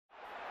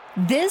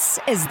This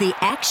is the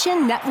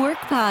Action Network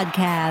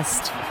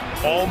Podcast.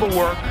 All the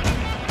work,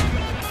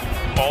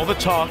 all the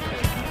talk,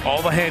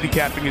 all the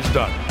handicapping is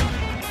done.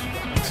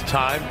 It's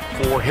time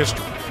for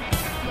history.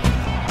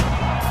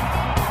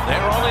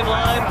 They're all in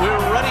line.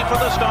 We're ready for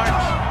the start.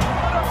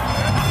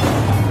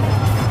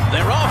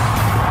 They're off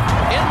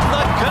in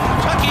the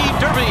Kentucky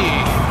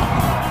Derby.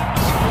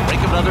 Break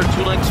another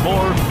 2 lengths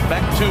more.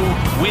 Back to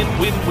win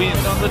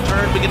on the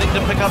turn, beginning to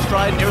pick up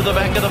stride near the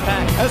back of the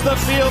pack. As the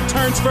field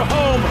turns for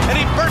home. And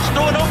he bursts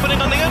through an opening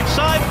on the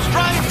inside,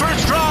 stride for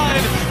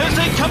stride, as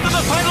they come to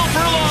the final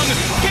furlong.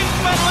 Keeps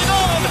battling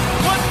on.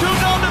 1-2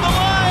 down to the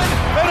line.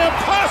 An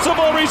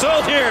impossible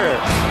result here.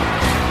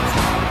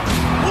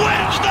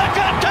 Wins the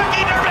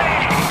Kentucky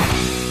Derby.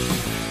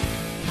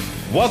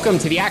 Welcome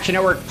to the Action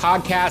Network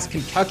Podcast,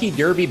 Kentucky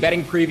Derby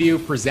betting preview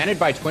presented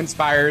by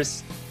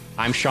TwinSpires.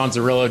 I'm Sean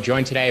Zerillo,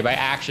 joined today by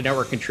Action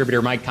Network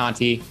contributor Mike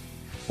Conti.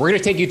 We're going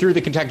to take you through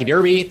the Kentucky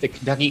Derby, the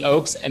Kentucky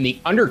Oaks, and the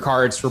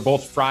undercards for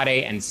both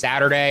Friday and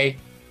Saturday.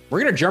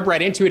 We're going to jump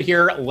right into it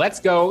here.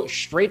 Let's go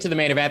straight to the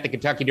main event, the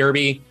Kentucky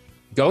Derby.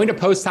 Going to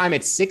post time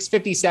at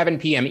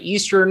 6:57 p.m.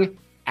 Eastern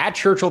at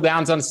Churchill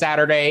Downs on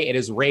Saturday. It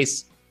is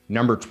race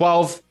number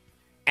 12.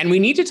 And we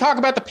need to talk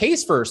about the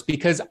pace first,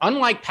 because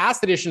unlike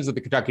past editions of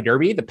the Kentucky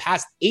Derby, the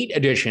past 8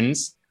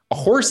 editions, a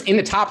horse in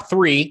the top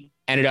 3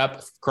 ended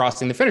up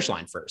crossing the finish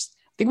line first.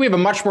 I think we have a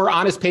much more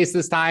honest pace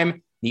this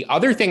time. The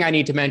other thing I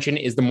need to mention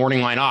is the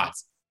morning line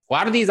odds. A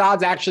lot of these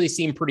odds actually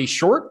seem pretty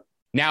short.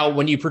 Now,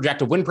 when you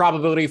project a win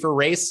probability for a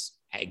race,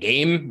 a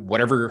game,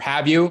 whatever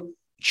have you,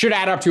 it should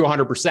add up to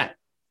 100%.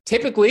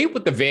 Typically,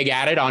 with the VIG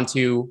added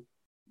onto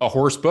a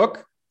horse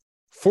book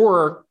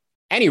for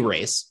any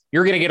race,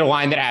 you're going to get a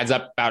line that adds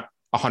up about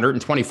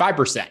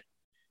 125%.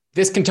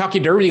 This Kentucky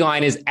Derby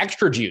line is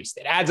extra juiced.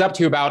 It adds up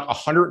to about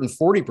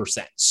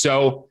 140%.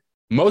 So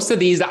most of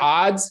these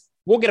odds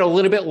will get a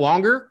little bit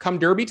longer come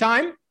Derby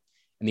time.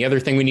 And the other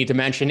thing we need to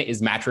mention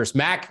is Mattress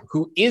Mac,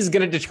 who is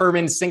going to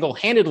determine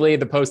single-handedly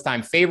the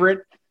post-time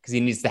favorite because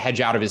he needs to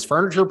hedge out of his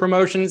furniture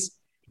promotions.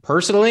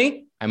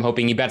 Personally, I'm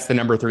hoping he bets the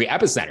number 3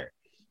 Epicenter,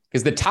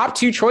 because the top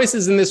 2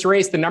 choices in this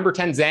race, the number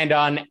 10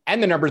 Zandon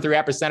and the number 3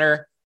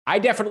 Epicenter, I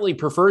definitely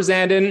prefer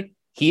Zandon.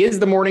 He is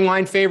the morning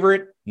line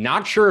favorite.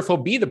 Not sure if he'll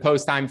be the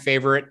post-time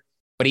favorite,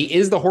 but he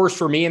is the horse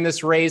for me in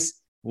this race.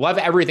 Love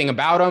everything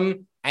about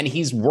him. And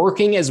he's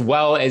working as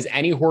well as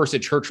any horse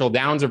at Churchill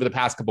Downs over the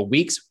past couple of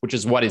weeks, which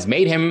is what has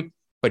made him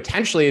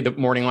potentially the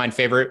morning line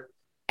favorite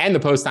and the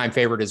post-time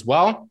favorite as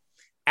well.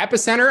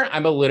 Epicenter,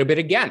 I'm a little bit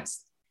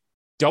against.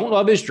 Don't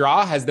love his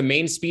draw, has the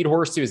main speed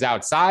horse to his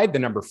outside, the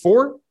number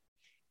 4.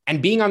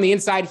 And being on the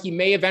inside, he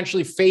may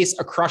eventually face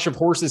a crush of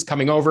horses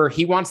coming over.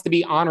 He wants to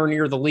be on or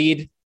near the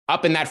lead,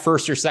 up in that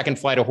first or second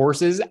flight of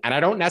horses. And I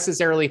don't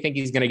necessarily think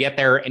he's going to get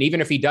there. And even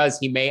if he does,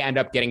 he may end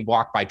up getting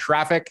blocked by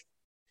traffic.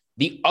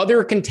 The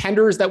other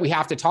contenders that we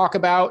have to talk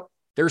about,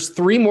 there's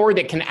 3 more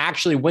that can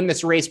actually win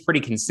this race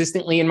pretty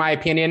consistently, in my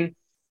opinion.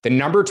 The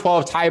number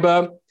 12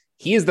 Taiba,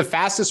 he is the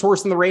fastest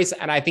horse in the race,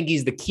 and I think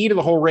he's the key to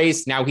the whole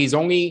race. Now, he's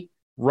only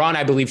run,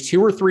 I believe,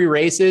 2 or 3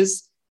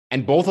 races,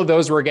 and both of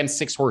those were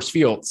against 6-horse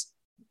fields.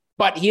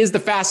 But he is the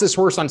fastest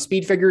horse on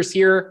speed figures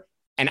here,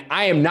 and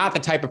I am not the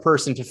type of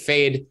person to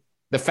fade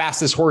the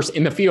fastest horse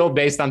in the field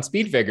based on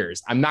speed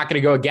figures. I'm not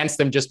going to go against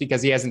him just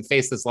because he hasn't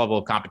faced this level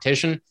of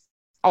competition.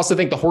 I also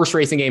think the horse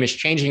racing game is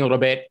changing a little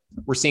bit.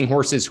 We're seeing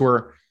horses who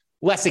are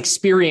less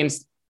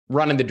experienced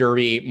running the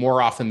Derby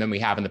more often than we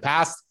have in the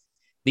past.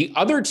 The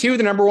other 2,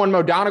 the number 1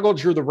 Modonigal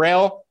drew the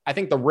rail. I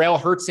think the rail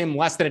hurts him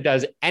less than it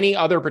does any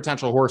other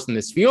potential horse in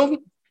this field.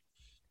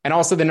 And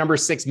also the number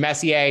 6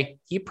 Messier.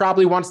 He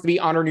probably wants to be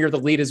on or near the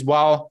lead as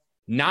well.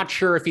 Not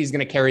sure if he's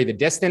going to carry the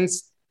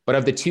distance, but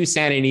of the 2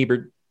 Santa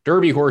Anita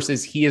Derby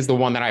horses, he is the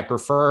one that I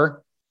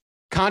prefer.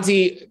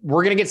 Conti,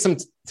 we're going to get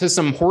to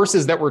some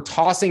horses that we're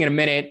tossing in a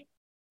minute.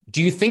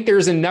 Do you think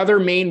there's another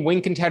main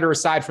win contender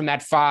aside from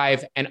that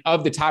 5? And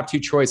of the top 2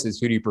 choices,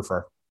 who do you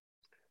prefer?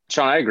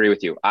 Sean, I agree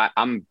with you.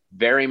 I'm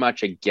very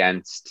much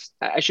against,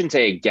 I shouldn't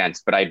say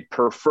against, but I'd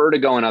prefer to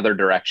go in other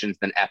directions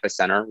than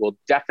Epicenter. We'll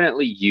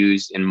definitely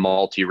use in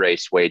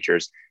multi-race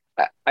wagers.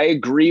 I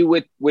agree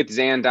with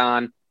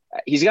Zandon.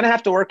 He's going to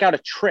have to work out a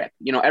trip.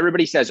 You know,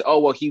 everybody says, oh,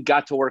 well, he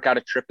got to work out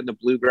a trip in the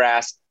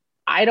Bluegrass.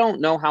 I don't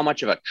know how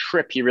much of a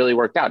trip he really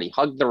worked out. He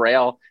hugged the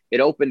rail.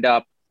 It opened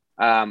up.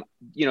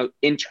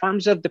 In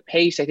terms of the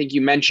pace, I think you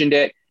mentioned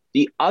it.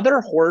 The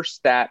other horse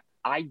that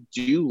I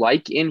do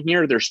like in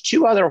here, there's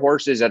 2 other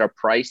horses at a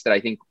price that I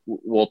think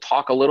we'll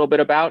talk a little bit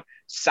about.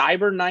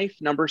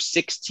 Cyberknife, number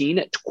 16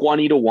 at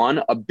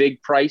 20-1, a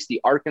big price, the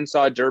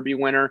Arkansas Derby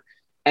winner.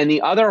 And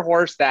the other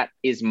horse that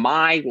is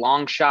my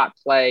long shot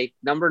play,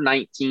 number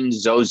 19,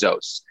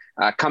 Zozos,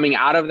 coming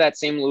out of that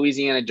same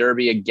Louisiana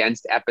Derby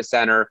against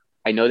Epicenter.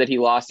 I know that he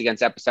lost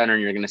against Epicenter,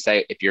 and you're going to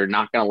say, if you're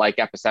not going to like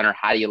Epicenter,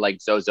 how do you like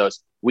Zozos?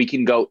 We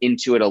can go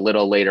into it a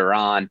little later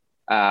on.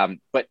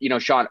 But,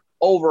 Sean,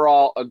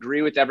 overall,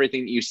 agree with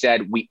everything that you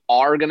said. We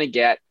are going to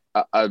get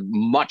a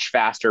much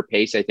faster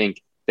pace, I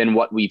think, than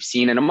what we've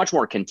seen, and a much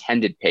more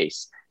contended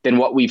pace than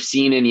what we've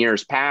seen in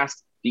years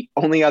past. The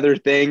only other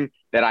thing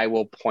that I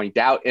will point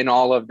out in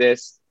all of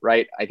this,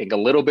 right? I think a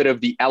little bit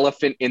of the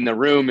elephant in the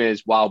room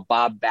is while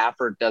Bob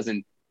Baffert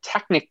doesn't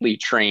technically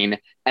train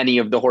any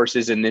of the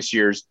horses in this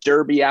year's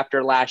Derby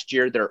after last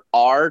year, there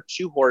are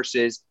 2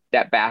 horses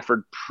that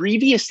Baffert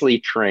previously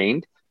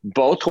trained,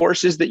 both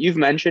horses that you've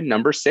mentioned,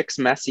 number 6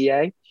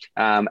 Messier,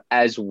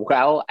 as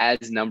well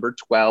as number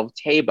 12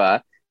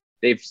 Taiba.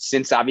 They've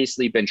since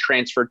obviously been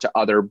transferred to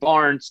other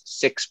barns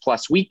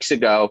 6+ weeks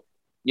ago.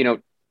 You know,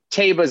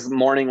 Taiba's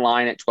morning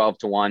line at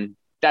 12-1,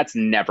 that's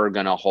never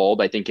going to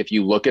hold. I think if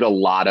you look at a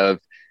lot of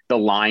the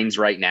lines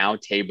right now,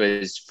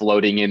 Taiba is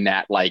floating in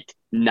that like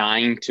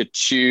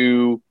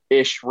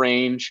 9-2-ish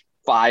range,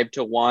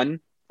 5-1.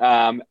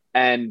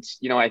 And,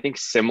 you know, I think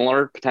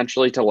similar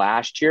potentially to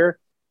last year,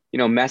 you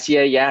know,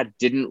 Messier,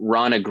 didn't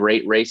run a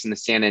great race in the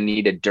Santa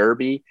Anita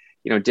Derby.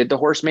 You know, did the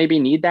horse maybe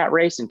need that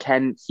race, and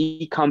can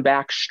he come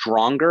back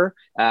stronger?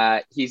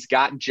 He's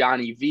got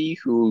Johnny V,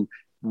 who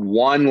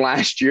won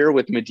last year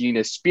with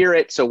Medina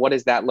Spirit. So what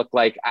does that look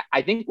like?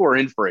 I think we're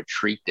in for a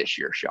treat this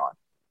year, Sean.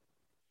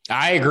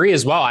 I agree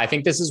as well. I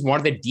think this is one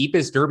of the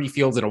deepest Derby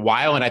fields in a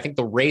while. And I think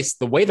the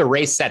way the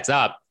race sets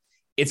up,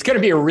 it's going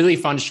to be a really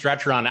fun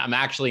stretch run. I'm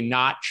actually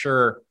not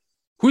sure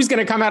who's going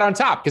to come out on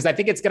top, because I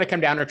think it's going to come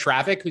down to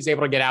traffic, who's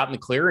able to get out in the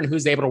clear and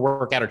who's able to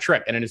work out a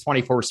trip. And in a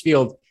 24-horse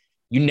field,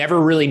 you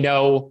never really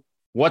know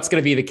what's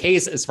going to be the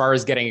case as far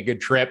as getting a good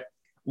trip.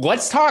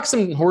 Let's talk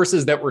some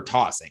horses that we're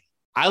tossing.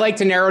 I like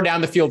to narrow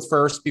down the field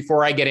first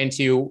before I get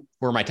into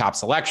who are my top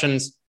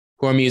selections,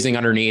 who I'm using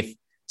underneath.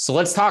 So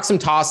let's talk some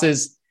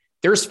tosses.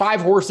 There's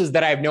 5 horses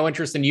that I have no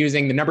interest in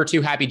using. The number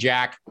 2, Happy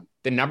Jack.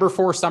 The number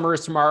 4, Summer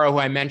is Tomorrow, who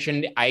I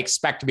mentioned, I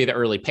expect to be the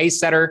early pace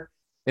setter.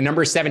 The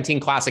number 17,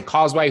 Classic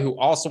Causeway, who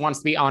also wants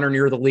to be on or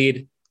near the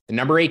lead. The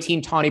number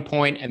 18, Tawny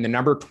Point, and the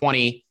number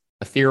 20,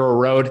 Ethereal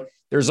Road.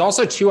 There's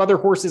also 2 other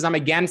horses I'm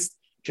against,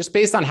 just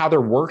based on how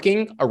they're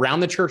working around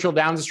the Churchill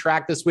Downs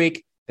track this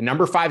week. The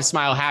number 5,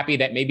 Smile Happy,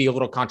 that may be a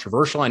little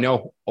controversial. I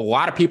know a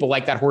lot of people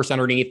like that horse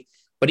underneath,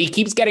 but he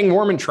keeps getting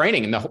warm in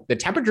training, and the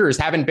temperatures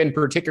haven't been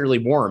particularly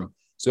warm.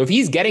 So if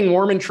he's getting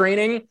warm in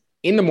training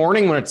in the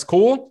morning when it's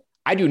cool,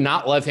 I do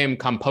not love him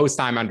come post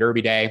time on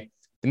Derby Day.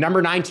 The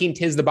number 19,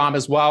 Tiz the Bomb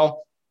as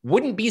well.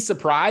 Wouldn't be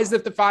surprised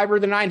if the 5 or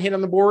the 9 hit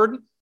on the board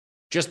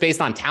just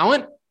based on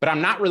talent, but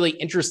I'm not really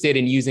interested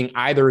in using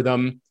either of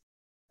them.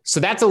 So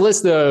that's a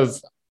list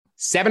of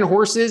 7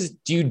 horses.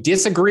 Do you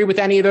disagree with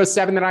any of those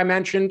 7 that I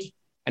mentioned?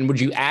 And would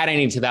you add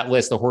any to that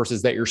list of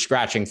horses that you're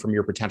scratching from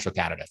your potential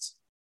candidates?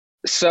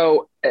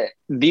 So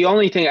the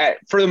only thing,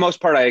 for the most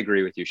part, I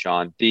agree with you,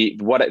 Sean. The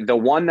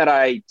one that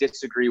I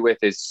disagree with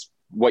is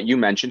what you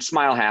mentioned,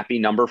 Smile Happy,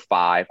 number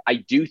 5. I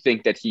do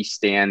think that he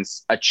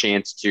stands a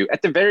chance to,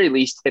 at the very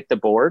least, hit the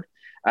board.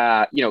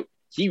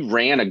 He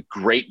ran a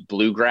great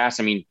Bluegrass.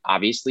 I mean,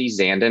 obviously,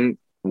 Zandon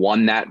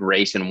won that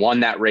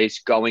race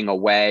going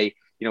away.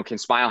 You know, can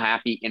Smile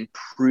Happy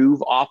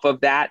improve off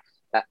of that?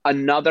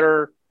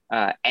 Another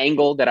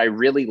angle that I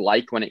really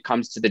like when it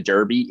comes to the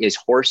Derby is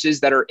horses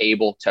that are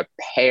able to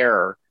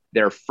pair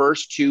their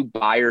first 2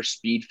 Beyer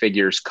speed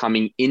figures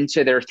coming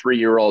into their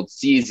 3-year-old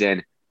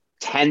season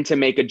tend to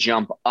make a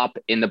jump up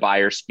in the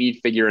Beyer speed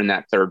figure in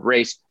that 3rd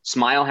race.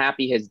 Smile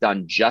Happy has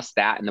done just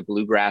that in the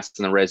Bluegrass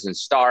and the Risen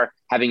Star,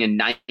 having a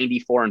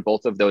 94 in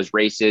both of those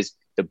races.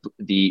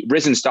 The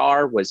Risen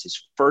Star was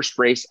his first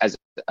race as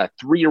a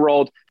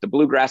 3-year-old. The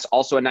Bluegrass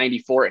also a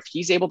 94. If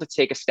he's able to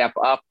take a step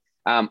up,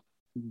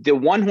 the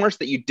one horse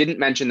that you didn't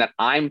mention that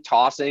I'm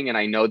tossing, and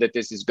I know that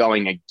this is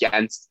going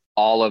against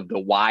all of the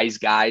wise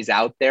guys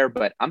out there,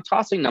 but I'm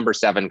tossing number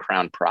 7,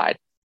 Crown Pride.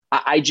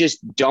 I just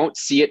don't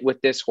see it with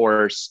this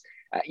horse.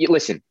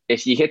 Listen,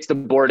 if he hits the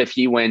board, if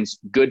he wins,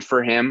 good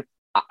for him.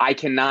 I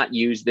cannot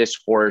use this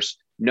horse.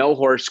 No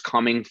horse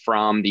coming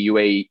from the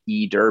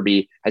UAE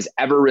Derby has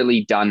ever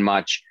really done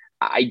much.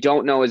 I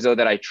don't know as though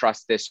that I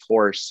trust this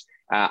horse.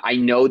 I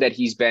know that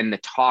he's been the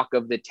talk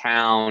of the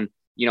town.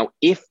 You know,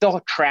 if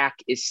the track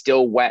is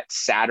still wet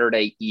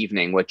Saturday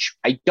evening, which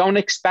I don't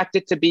expect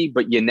it to be,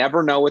 but you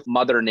never know with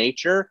Mother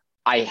Nature,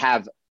 I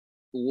have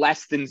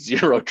less than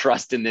 0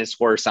 trust in this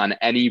horse on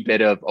any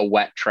bit of a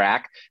wet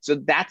track. So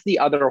that's the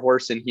other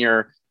horse in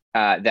here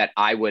that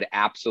I would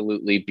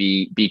absolutely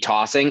be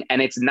tossing.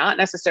 And it's not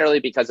necessarily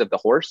because of the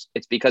horse.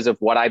 It's because of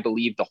what I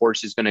believe the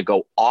horse is going to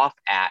go off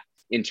at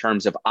in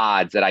terms of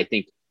odds that I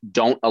think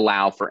don't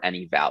allow for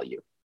any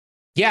value.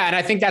 Yeah, and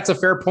I think that's a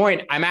fair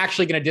point. I'm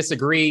actually going to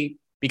disagree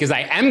because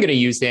I am going to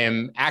use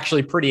him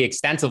actually pretty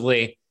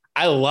extensively.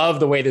 I love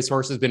the way this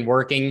horse has been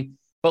working.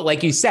 But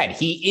like you said,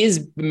 he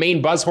is the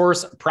main buzz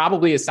horse,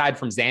 probably aside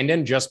from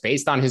Zandon, just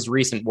based on his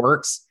recent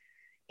works.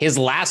 His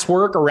last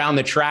work around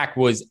the track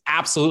was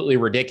absolutely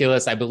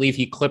ridiculous. I believe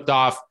he clipped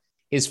off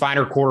his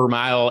final quarter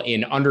mile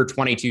in under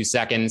 22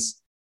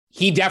 seconds.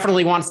 He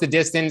definitely wants the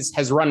distance,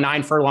 has run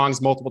 9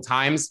 furlongs multiple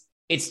times.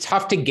 It's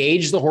tough to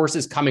gauge the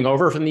horses coming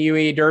over from the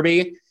UAE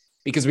Derby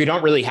because we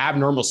don't really have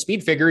normal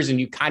speed figures, and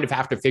you kind of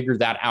have to figure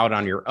that out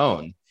on your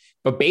own.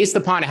 But based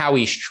upon how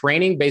he's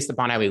training, based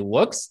upon how he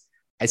looks,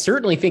 I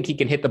certainly think he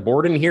can hit the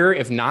board in here,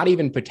 if not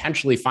even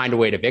potentially find a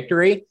way to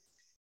victory.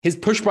 His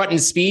push button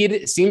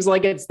speed seems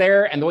like it's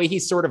there. And the way he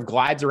sort of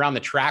glides around the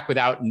track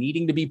without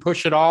needing to be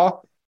pushed at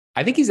all,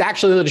 I think he's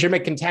actually a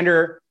legitimate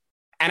contender.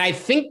 And I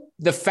think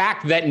the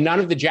fact that none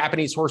of the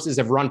Japanese horses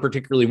have run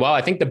particularly well,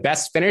 I think the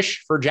best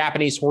finish for a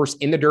Japanese horse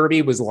in the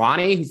Derby was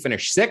Lonnie, who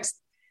finished 6th.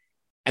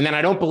 And then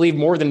I don't believe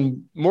more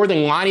than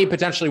Lonnie,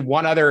 potentially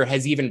one other,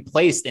 has even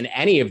placed in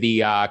any of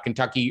the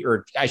Kentucky,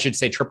 or I should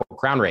say Triple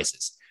Crown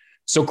races.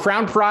 So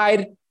Crown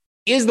Pride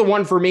is the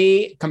one for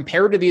me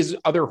compared to these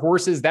other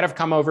horses that have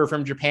come over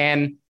from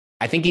Japan.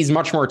 I think he's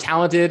much more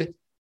talented.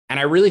 And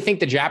I really think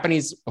the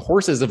Japanese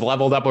horses have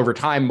leveled up over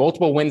time.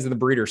 Multiple wins in the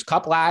Breeders'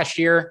 Cup last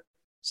year.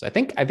 So I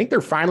think they're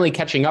finally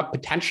catching up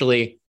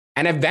potentially.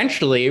 And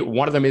eventually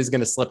one of them is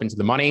going to slip into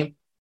the money.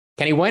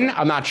 Can he win?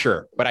 I'm not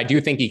sure, but I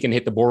do think he can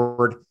hit the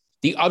board.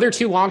 The other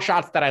 2 long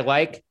shots that I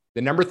like,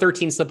 the number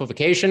 13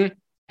 Simplification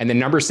and the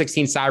number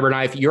 16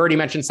 Cyberknife. You already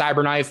mentioned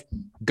Cyberknife.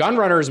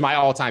 Gunrunner is my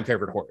all-time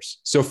favorite horse.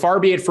 So far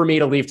be it for me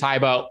to leave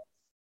Taiba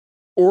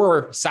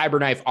or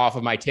Cyberknife off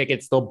of my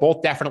tickets. They'll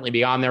both definitely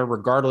be on there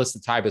regardless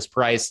of Taiba's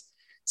price.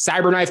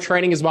 Cyberknife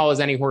training as well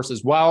as any horse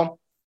as well.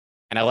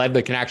 And I love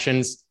the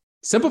connections.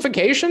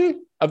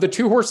 Simplification, of the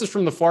 2 horses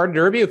from the Florida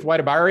Derby with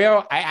White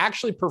Barrio, I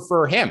actually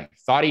prefer him.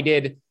 Thought he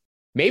did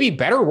maybe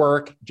better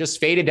work, just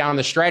faded down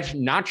the stretch.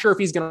 Not sure if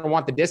he's going to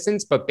want the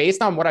distance, but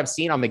based on what I've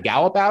seen on the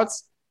gallop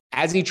outs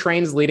as he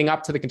trains leading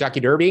up to the Kentucky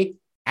Derby,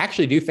 I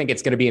actually do think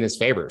it's going to be in his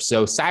favor.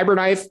 So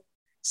Cyberknife,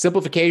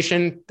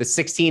 Simplification, the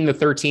 16, the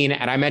 13,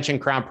 and I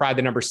mentioned Crown Pride,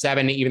 the number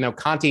 7, even though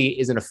Conti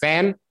isn't a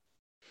fan.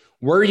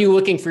 Where are you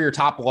looking for your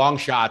top long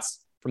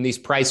shots from these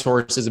price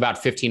horses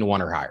about 15 to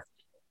 1 or higher?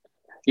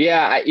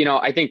 Yeah,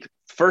 I think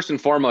first and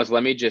foremost,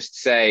 let me just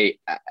say,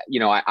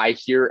 I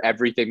hear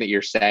everything that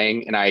you're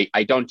saying, and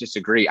I don't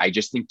disagree. I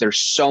just think there's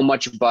so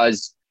much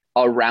buzz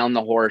around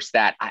the horse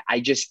that I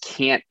just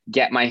can't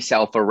get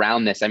myself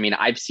around this. I mean,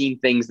 I've seen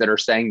things that are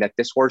saying that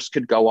this horse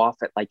could go off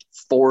at like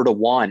 4 to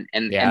 1.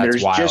 And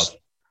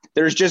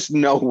there's just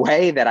no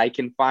way that I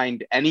can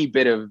find any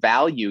bit of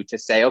value to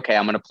say, okay,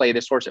 I'm going to play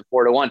this horse at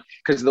 4 to 1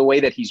 because of the way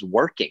that he's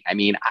working. I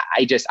mean,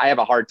 I have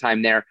a hard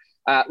time there.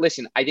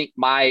 Listen, I think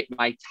my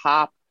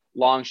top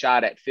long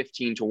shot at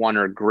 15 to 1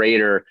 or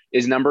greater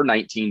is number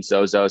 19,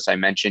 Zozos. I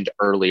mentioned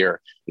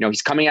earlier,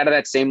 he's coming out of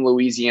that same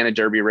Louisiana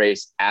Derby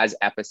race as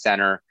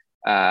Epicenter.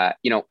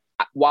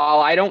 While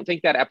I don't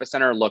think that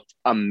Epicenter looked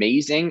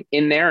amazing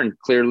in there, and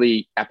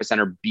clearly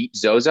Epicenter beat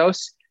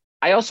Zozos,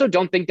 I also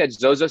don't think that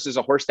Zozos is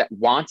a horse that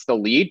wants the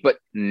lead, but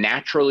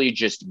naturally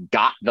just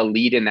got the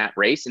lead in that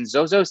race. And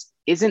Zozos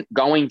isn't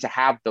going to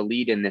have the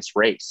lead in this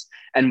race.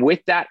 And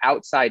with that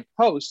outside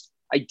post,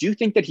 I do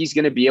think that he's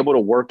going to be able to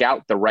work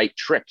out the right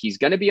trick. He's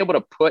going to be able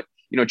to put,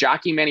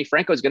 Jockey Manny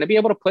Franco is going to be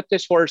able to put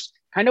this horse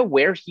kind of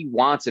where he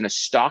wants in a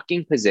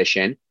stalking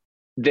position.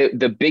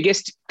 The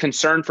biggest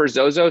concern for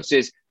Zozos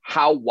is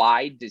how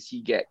wide does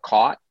he get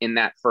caught in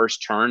that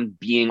first turn,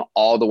 being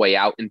all the way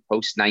out in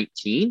post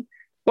 19.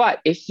 But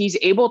if he's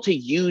able to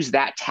use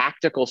that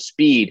tactical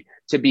speed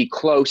to be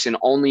close and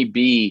only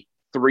be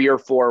 3 or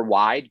 4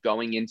 wide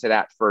going into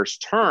that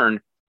first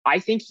turn, I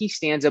think he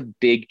stands a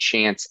big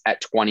chance at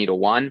 20 to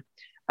 1.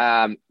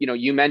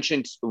 You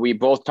mentioned, we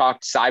both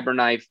talked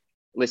Cyberknife.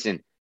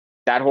 Listen,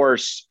 that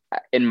horse,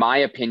 in my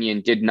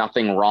opinion, did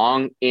nothing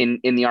wrong in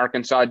the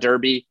Arkansas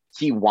Derby.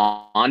 He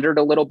wandered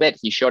a little bit.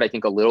 He showed, I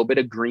think, a little bit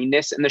of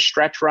greenness in the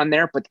stretch run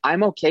there, but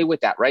I'm okay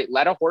with that, right?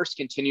 Let a horse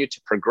continue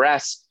to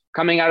progress.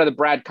 Coming out of the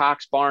Brad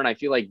Cox barn, I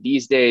feel like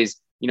these days,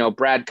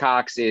 Brad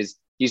Cox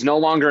he's no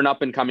longer an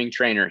up and coming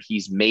trainer.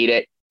 He's made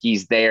it.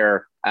 He's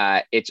there.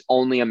 It's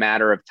only a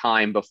matter of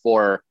time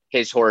before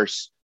his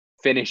horse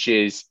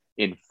finishes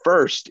in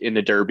first in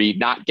the Derby,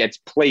 not gets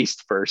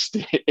placed first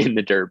in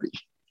the Derby.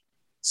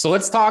 So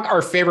let's talk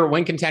our favorite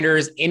win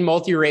contenders in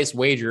multi-race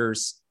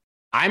wagers.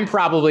 I'm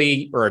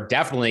probably, or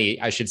definitely,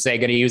 I should say,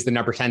 going to use the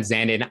number 10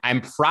 Zandon.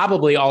 I'm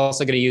probably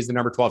also going to use the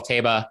number 12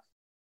 Taiba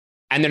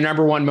and the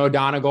number 1 Mo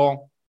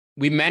Donegal.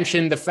 We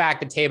mentioned the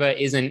fact that Taiba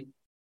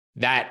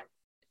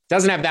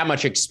doesn't have that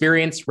much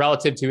experience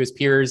relative to his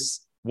peers.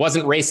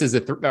 Wasn't raced as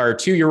a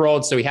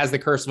 2-year-old, so he has the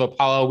curse of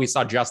Apollo. We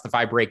saw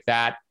Justify break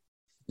that.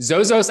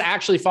 Zozos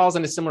actually falls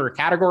in a similar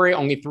category,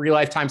 only 3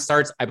 lifetime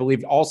starts. I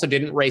believe also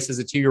didn't race as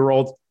a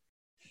 2-year-old.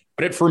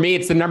 But for me,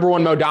 it's the number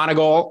 1 Mo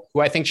Donegal,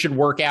 who I think should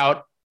work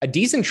out a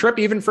decent trip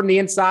even from the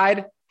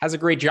inside, has a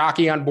great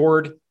jockey on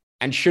board,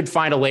 and should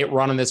find a late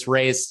run in this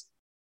race.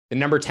 The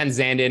number 10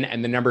 Zandon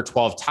and the number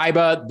 12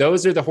 Taiba.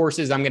 Those are the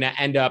horses I'm going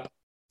to end up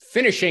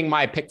finishing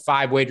my pick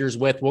 5 wagers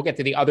with. We'll get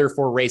to the other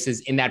 4 races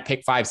in that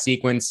pick 5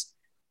 sequence.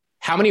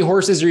 How many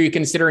horses are you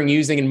considering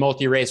using in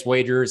multi-race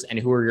wagers, and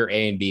who are your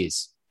A and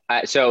Bs?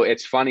 So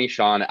it's funny,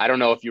 Sean. I don't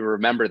know if you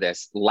remember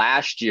this.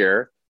 Last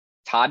year,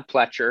 Todd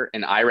Pletcher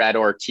and Irad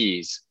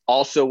Ortiz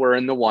also were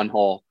in the 1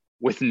 hole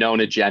with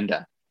Known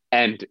Agenda.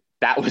 And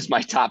that was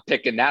my top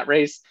pick in that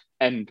race.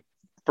 And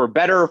for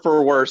better or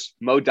for worse,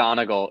 Mo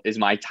Donegal is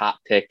my top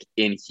pick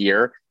in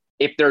here.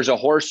 If there's a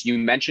horse, you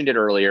mentioned it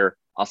earlier,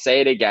 I'll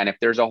say it again. If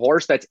there's a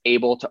horse that's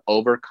able to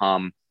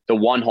overcome the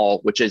 1 hole,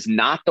 which is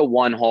not the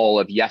 1 hole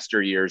of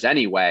yesteryears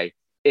anyway,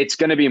 It's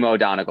going to be Mo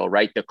Donegal,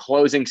 right? The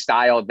closing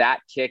style, that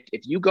kick.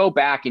 If you go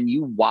back and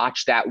you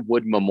watch that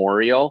Wood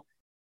Memorial,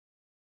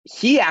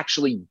 he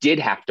actually did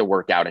have to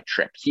work out a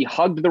trip. He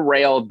hugged the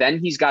rail, then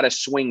he's got to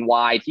swing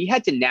wide. He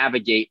had to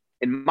navigate,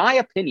 in my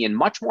opinion,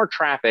 much more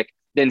traffic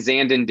than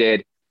Zandon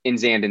did in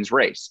Zandon's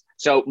race.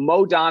 So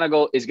Mo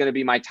Donegal is going to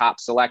be my top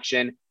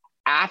selection.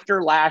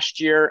 After last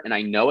year, and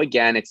I know,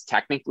 again, it's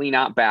technically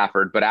not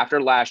Baffert, but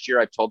after last year,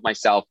 I've told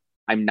myself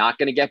I'm not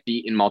going to get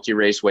beat in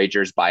multi-race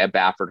wagers by a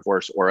Baffert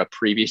horse or a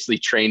previously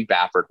trained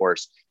Baffert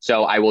horse.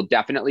 So I will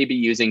definitely be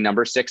using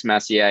number 6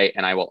 Messier,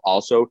 and I will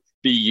also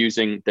be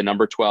using the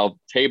number 12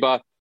 Taiba,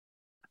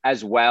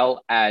 as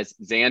well as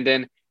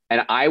Zandon.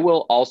 And I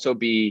will also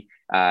be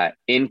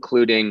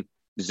including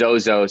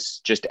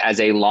Zozos just as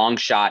a long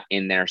shot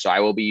in there. So I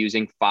will be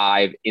using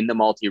 5 in the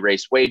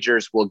multi-race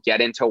wagers. We'll get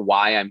into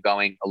why I'm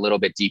going a little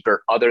bit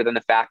deeper, other than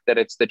the fact that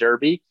it's the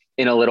Derby,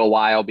 in a little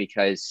while,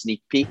 because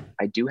sneak peek,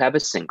 I do have a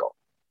single.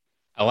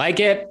 I like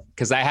it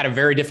because I had a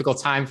very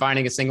difficult time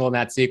finding a single in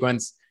that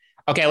sequence.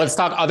 Okay, let's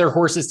talk other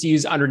horses to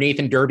use underneath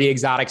in Derby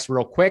exotics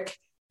real quick.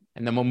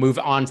 And then we'll move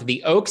on to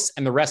the Oaks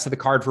and the rest of the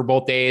card for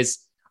both days.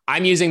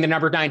 I'm using the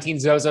number 19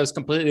 Zozos.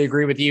 Completely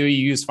agree with you.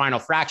 You use Final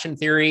Fraction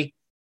theory.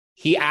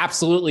 He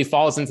absolutely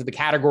falls into the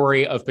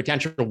category of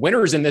potential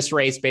winners in this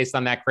race based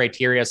on that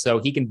criteria. So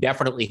he can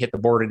definitely hit the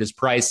board at his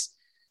price.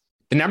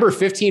 The number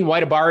 15,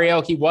 White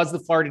Abarrio, he was the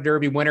Florida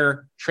Derby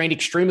winner, trained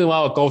extremely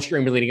well at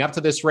Gulfstream leading up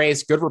to this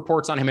race. Good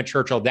reports on him at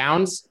Churchill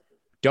Downs.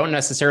 Don't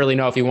necessarily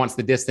know if he wants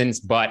the distance,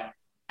 but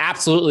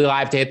absolutely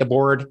live to hit the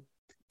board.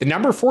 The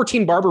number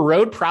 14, Barber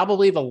Road,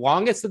 probably the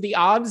longest of the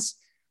odds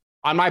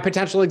on my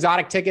potential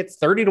exotic tickets.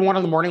 30-1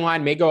 on the morning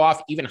line, may go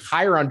off even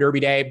higher on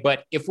Derby Day.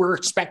 But if we're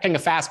expecting a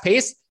fast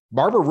pace,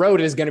 Barber Road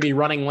is going to be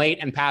running late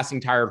and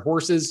passing tired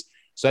horses.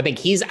 So I think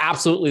he's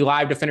absolutely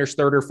live to finish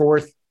 3rd or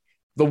 4th.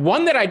 The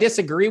one that I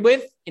disagree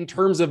with in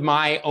terms of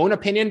my own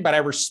opinion, but I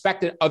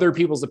respected other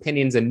people's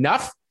opinions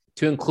enough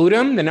to include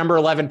him, the number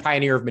 11,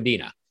 Pioneer of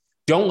Medina.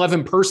 Don't love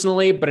him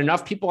personally, but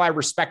enough people I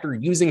respect are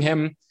using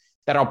him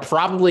that I'll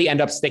probably end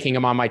up sticking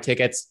him on my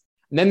tickets.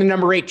 And then the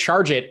number 8,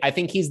 Charge It. I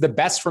think he's the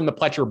best from the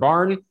Pletcher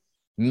barn.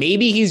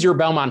 Maybe he's your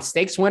Belmont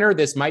Stakes winner.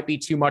 This might be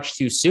too much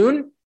too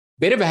soon.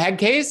 Bit of a head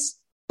case,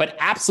 but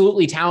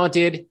absolutely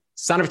talented.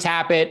 Son of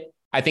Tapit.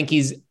 I think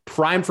he's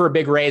primed for a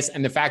big race.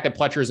 And the fact that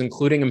Pletcher is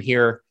including him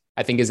here,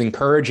 I think is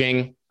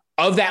encouraging.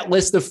 Of that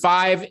list of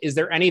 5, is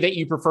there any that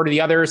you prefer to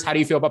the others? How do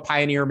you feel about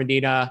Pioneer,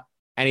 Medina?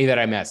 Any that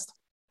I missed?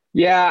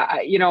 Yeah,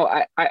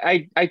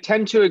 I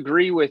tend to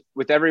agree with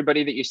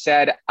everybody that you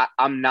said.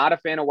 I'm not a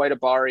fan of White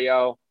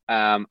Abarrio.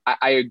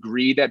 I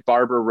agree that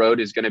Barber Road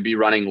is going to be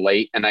running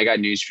late. And I got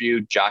news for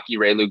you. Jockey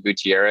Reylu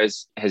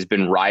Gutierrez has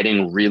been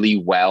riding really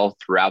well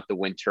throughout the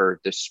winter,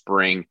 the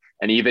spring,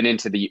 and even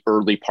into the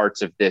early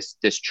parts of this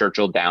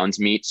Churchill Downs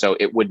meet. So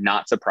it would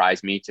not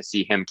surprise me to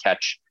see him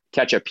catch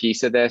a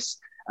piece of this.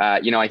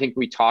 I think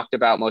we talked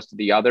about most of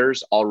the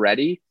others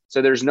already.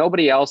 So there's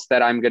nobody else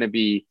that I'm going to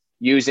be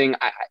using.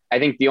 I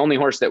think the only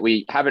horse that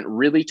we haven't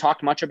really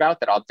talked much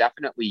about that I'll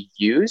definitely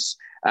use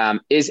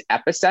is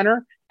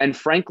Epicenter. And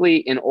frankly,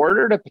 in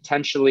order to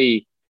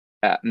potentially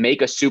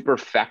make a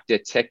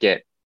superfecta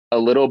ticket a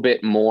little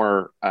bit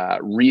more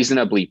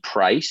reasonably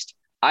priced,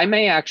 I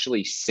may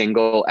actually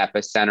single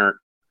Epicenter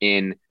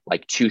in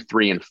like 2,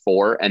 3, and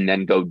 4, and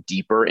then go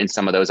deeper in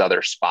some of those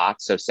other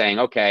spots. So saying,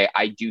 okay,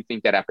 I do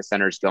think that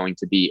Epicenter is going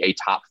to be a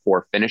top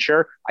 4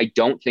 finisher. I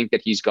don't think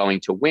that he's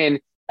going to win.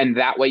 And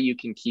that way you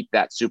can keep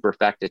that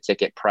superfecta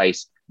ticket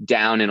price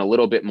down and a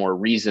little bit more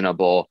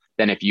reasonable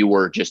than if you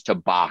were just to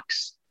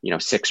box,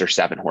 6 or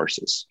 7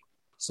 horses.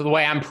 So the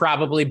way I'm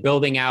probably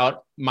building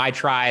out my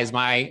tries,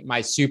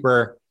 my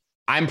super,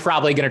 I'm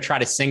probably going to try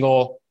to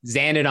single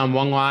Zandon on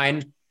one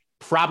line,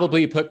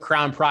 probably put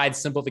Crown Pride,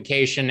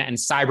 Simplification, and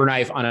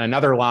Cyberknife on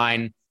another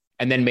line,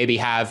 and then maybe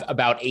have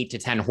about 8 to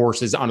 10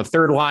 horses on a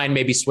third line,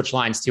 maybe switch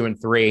lines 2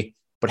 and 3,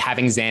 but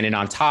having Zandon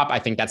on top, I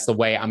think that's the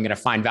way I'm going to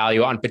find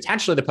value on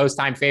potentially the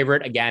post-time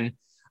favorite. Again,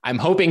 I'm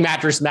hoping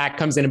Mattress Mac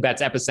comes in and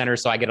bets Epicenter,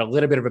 so I get a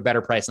little bit of a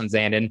better price on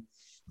Zandon.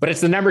 But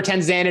it's the number 10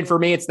 Zandon for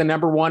me. It's the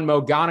number 1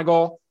 Mo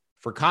Donegal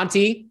for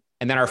Conti,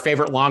 and then our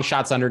favorite long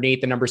shots underneath,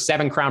 the number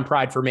 7 Crown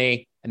Pride for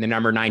me, and the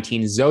number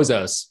 19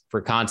 Zozos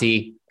for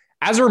Conti.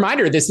 As a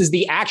reminder, this is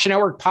the Action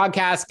Network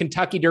podcast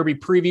Kentucky Derby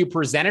preview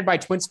presented by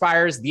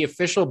TwinSpires, the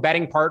official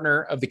betting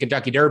partner of the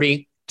Kentucky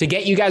Derby. To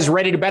get you guys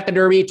ready to bet the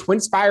Derby,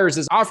 TwinSpires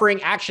is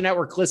offering Action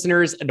Network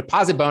listeners a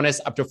deposit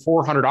bonus up to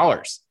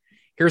 $400.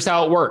 Here's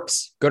how it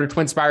works. Go to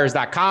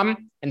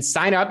twinspires.com and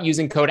sign up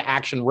using code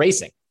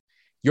ACTIONRACING.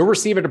 You'll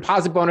receive a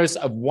deposit bonus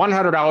of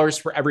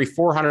 $100 for every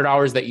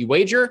 $400 that you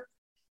wager,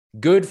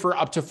 good for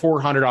up to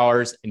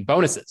 $400 in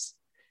bonuses.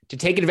 To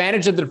take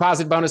advantage of the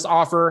deposit bonus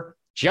offer,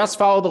 just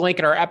follow the link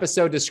in our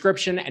episode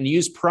description and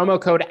use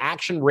promo code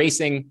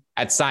ACTIONRACING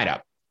at sign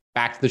up.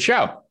 Back to the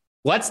show.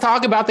 Let's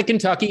talk about the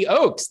Kentucky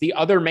Oaks, the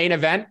other main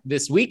event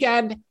this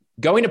weekend,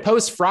 going to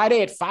post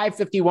Friday at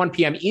 5:51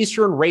 p.m.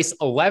 Eastern, race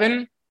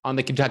 11 on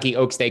the Kentucky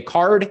Oaks Day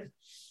card.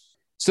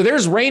 So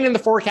there's rain in the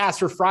forecast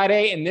for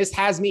Friday, and this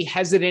has me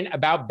hesitant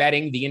about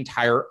betting the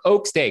entire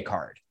Oaks Day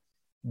card.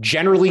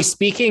 Generally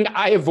speaking,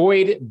 I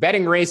avoid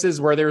betting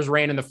races where there's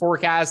rain in the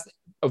forecast,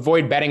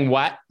 avoid betting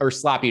wet or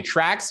sloppy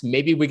tracks.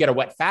 Maybe we get a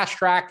wet fast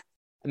track,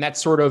 and that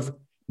sort of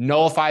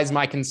nullifies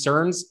my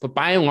concerns. But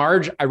by and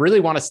large, I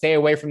really want to stay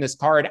away from this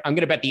card. I'm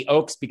going to bet the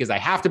Oaks because I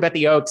have to bet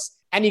the Oaks,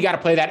 and you got to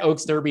play that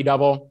Oaks Derby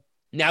double.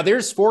 Now,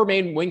 there's 4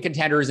 main win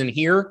contenders in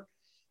here,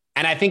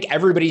 and I think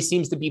everybody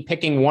seems to be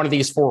picking one of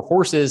these 4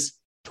 horses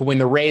to win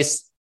the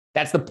race.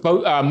 That's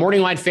the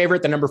morning line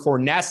favorite, the number 4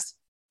 Nest,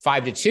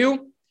 5-2.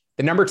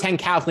 The number 10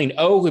 Kathleen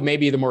O, who may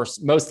be the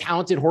most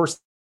talented horse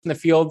in the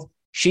field,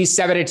 she's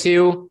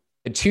 7-2.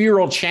 The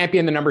 2-year-old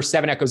champion, the number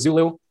 7 Echo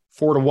Zulu,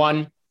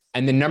 4-1.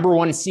 And the number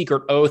 1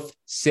 Secret Oath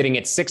sitting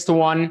at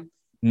 6-1.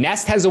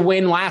 Nest has a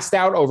win last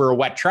out over a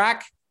wet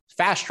track,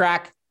 fast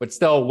track, but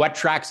still wet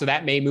track. So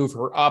that may move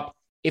her up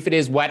if it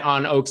is wet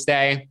on Oaks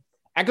Day.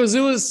 Echo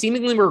Zulu has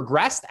seemingly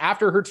regressed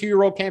after her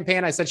 2-year-old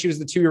campaign. I said she was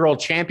the 2-year-old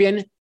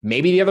champion.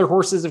 Maybe the other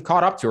horses have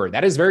caught up to her.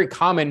 That is very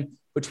common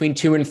between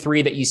 2 and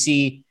 3 that you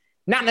see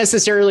not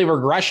necessarily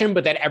regression,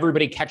 but that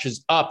everybody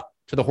catches up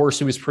to the horse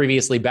who was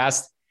previously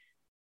best.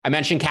 I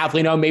mentioned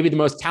Kathleen O, maybe the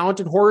most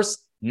talented horse,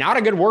 not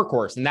a good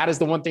workhorse. And that is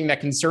the one thing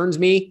that concerns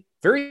me.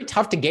 Very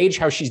tough to gauge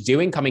how she's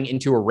doing coming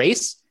into a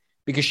race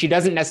because she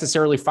doesn't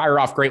necessarily fire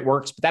off great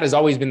works, but that has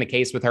always been the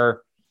case with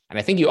her. And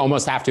I think you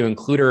almost have to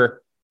include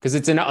her because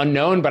it's an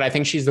unknown, but I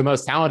think she's the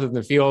most talented in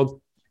the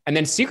field. And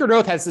then Secret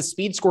Oath has the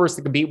speed scores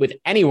to compete with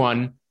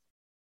anyone,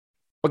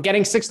 but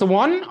getting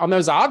 6-1 on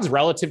those odds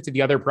relative to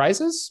the other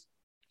prices,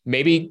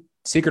 maybe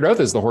Secret Oath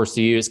is the horse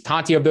to use.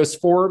 Conti, of those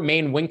 4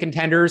 main win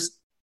contenders,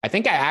 I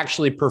think I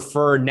actually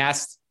prefer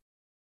Nest.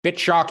 Bit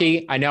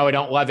shocky. I know I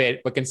don't love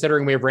it, but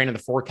considering we have rain in the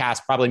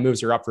forecast, probably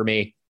moves her up for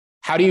me.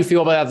 How do you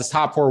feel about the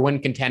top 4 win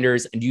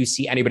contenders? And do you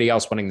see anybody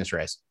else winning this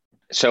race?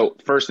 So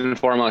first and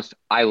foremost,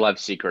 I love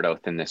Secret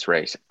Oath in this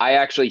race. I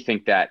actually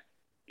think that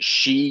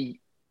she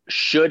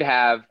should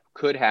have,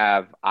 could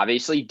have,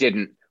 obviously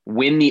didn't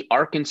win the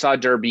Arkansas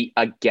Derby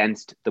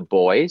against the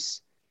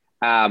boys.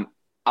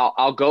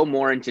 I'll go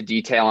more into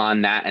detail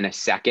on that in a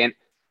second.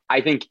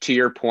 I think to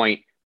your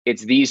point,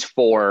 it's these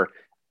 4,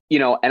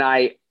 and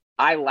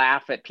I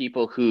laugh at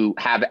people who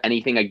have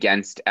anything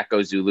against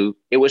Echo Zulu.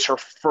 It was her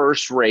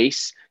first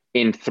race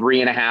in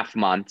 3.5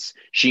 months.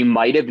 She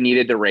might have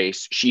needed the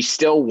race. She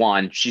still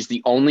won. She's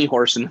the only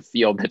horse in the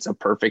field that's a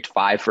perfect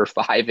 5 for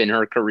 5 in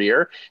her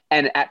career.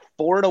 And at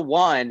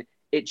 4-1,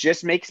 it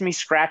just makes me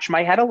scratch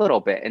my head a little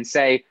bit and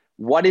say,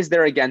 what is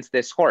there against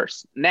this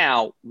horse?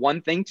 Now,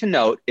 one thing to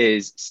note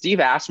is Steve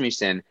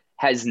Asmussen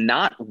has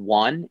not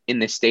won in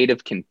the state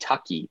of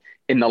Kentucky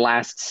in the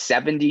last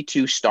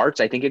 72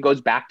 starts. I think it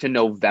goes back to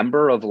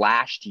November of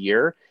last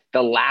year.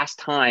 The last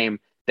time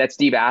that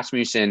Steve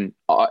Asmussen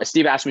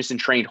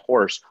trained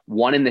horse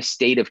won in the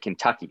state of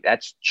Kentucky.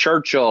 That's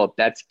Churchill,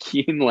 that's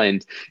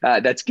Keeneland,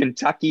 that's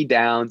Kentucky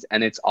Downs,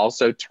 and it's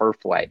also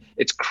Turfway.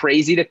 It's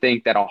crazy to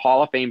think that a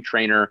Hall of Fame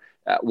trainer,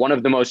 one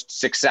of the most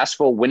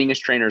successful,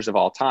 winningest trainers of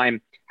all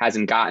time,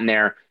 hasn't gotten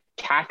there.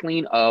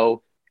 Kathleen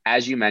O,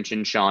 as you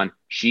mentioned, Sean,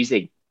 she's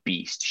a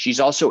beast. She's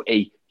also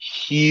a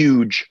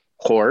huge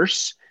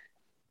horse.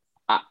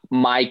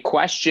 My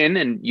question,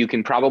 and you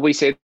can probably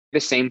say the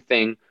same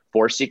thing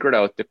for Secret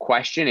Oath. The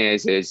question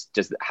is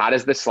how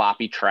does the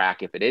sloppy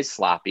track, if it is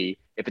sloppy,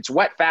 if it's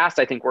wet fast,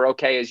 I think we're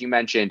okay. As you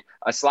mentioned,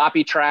 a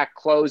sloppy track,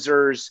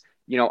 closers,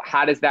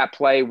 how does that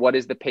play? What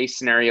does the pace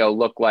scenario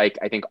look like?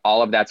 I think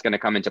all of that's going to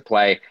come into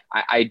play.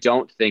 I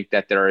don't think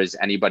that there is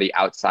anybody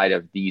outside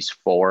of these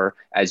 4,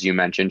 as you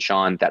mentioned,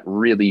 Sean, that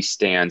really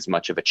stands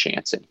much of a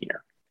chance in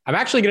here. I'm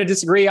actually going to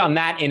disagree on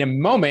that in a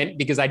moment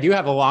because I do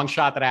have a long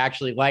shot that I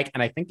actually like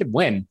and I think could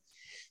win.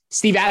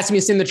 Steve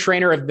Asmussen, the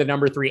trainer of the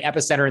number 3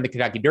 Epicenter in the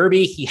Kentucky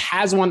Derby. He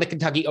has won the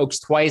Kentucky Oaks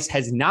twice,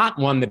 has not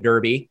won the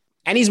Derby.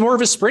 And he's more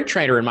of a sprint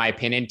trainer, in my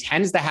opinion,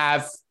 tends to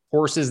have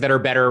horses that are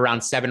better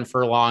around 7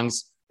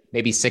 furlongs,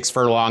 maybe 6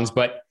 furlongs,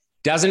 but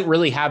doesn't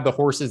really have the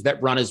horses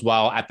that run as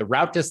well at the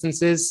route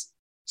distances.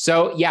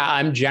 So yeah,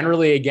 I'm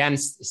generally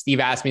against Steve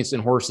Asmussen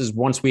horses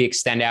once we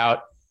extend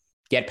out,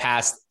 get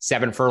past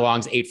 7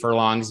 furlongs, 8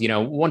 furlongs.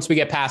 Once we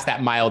get past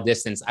that mile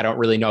distance, I don't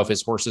really know if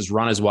his horses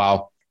run as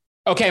well.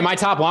 Okay, my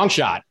top long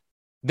shot.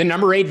 The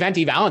number 8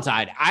 Venti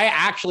Valentine. I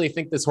actually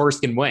think this horse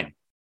can win.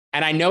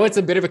 And I know it's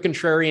a bit of a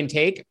contrarian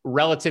take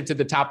relative to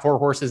the top 4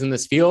 horses in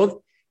this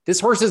field.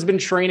 This horse has been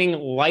training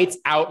lights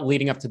out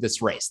leading up to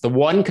this race. The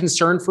one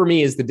concern for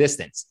me is the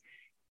distance.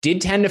 Did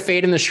tend to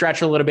fade in the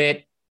stretch a little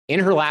bit in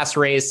her last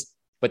race,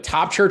 but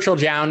top Churchill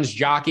Downs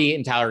jockey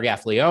and Tyler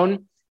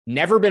Gaffleone,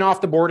 never been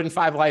off the board in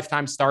 5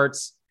 lifetime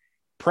starts.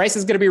 Price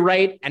is going to be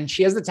right, and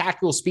she has the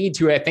tactical speed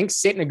to, I think,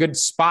 sit in a good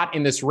spot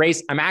in this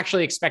race. I'm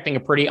actually expecting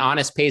a pretty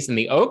honest pace in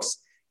the Oaks,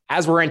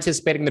 as we're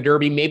anticipating the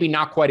Derby, maybe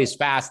not quite as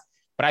fast,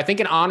 but I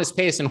think an honest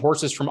pace and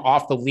horses from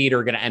off the lead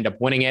are going to end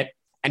up winning it.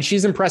 And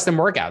she's impressed in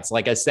workouts.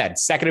 Like I said,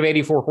 second of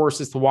 84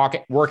 horses to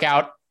work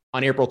out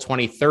on April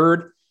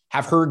 23rd.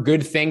 Have heard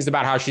good things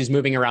about how she's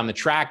moving around the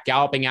track,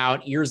 galloping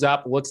out, ears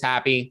up, looks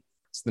happy.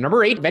 So the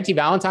number 8, Venti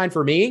Valentine,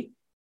 for me,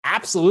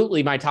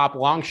 absolutely my top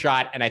long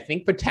shot, and I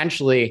think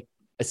potentially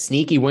a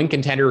sneaky win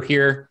contender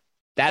here.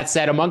 That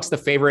said, amongst the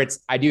favorites,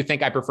 I do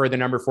think I prefer the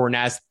number 4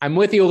 Nest. I'm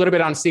with you a little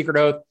bit on Secret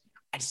Oath.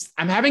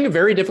 I'm having a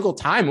very difficult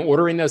time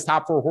ordering those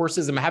top 4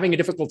 horses. I'm having a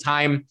difficult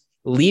time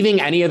leaving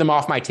any of them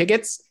off my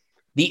tickets.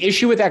 The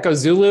issue with Echo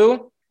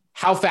Zulu,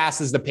 how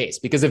fast is the pace?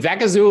 Because if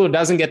Echo Zulu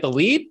doesn't get the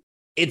lead,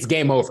 it's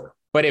game over.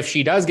 But if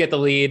she does get the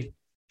lead,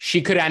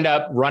 she could end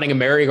up running a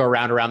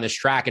merry-go-round around this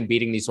track and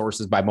beating these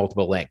horses by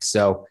multiple lengths.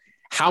 So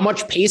how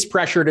much pace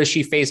pressure does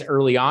she face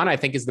early on, I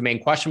think is the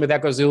main question with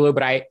Echo Zulu.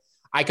 But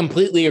I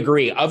completely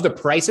agree. Of the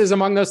prices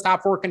among those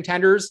top 4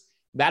 contenders,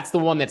 that's the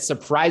one that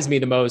surprised me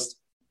the most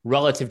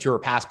relative to her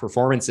past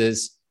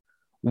performances.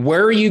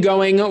 Where are you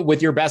going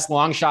with your best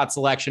long shot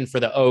selection for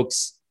the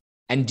Oaks?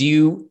 And do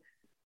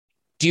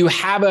you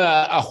have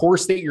a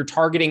horse that you're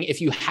targeting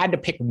if you had to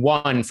pick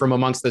one from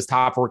amongst those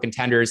top 4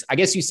 contenders? I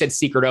guess you said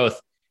Secret Oath,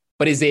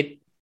 but is it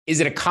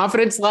a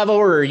confidence level,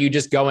 or are you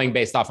just going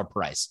based off of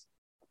price?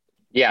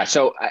 Yeah,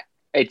 so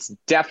it's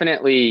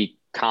definitely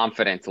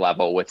confidence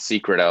level with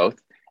Secret Oath.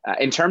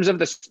 In terms of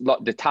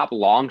the top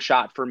long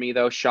shot for me,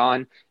 though,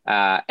 Sean,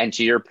 and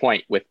to your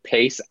point with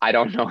pace, I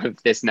don't know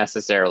if this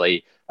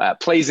necessarily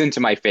plays into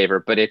my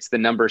favor, but it's the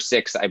number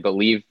 6. I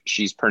believe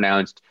she's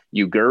pronounced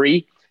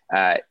Uguri.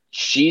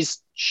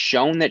 She's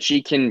shown that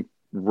she can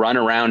run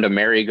around a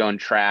merry-go-round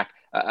track.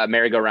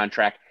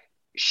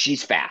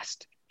 She's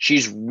fast.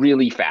 She's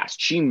really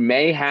fast. She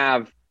may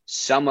have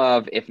some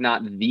of, if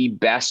not the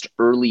best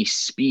early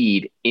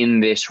speed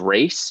in this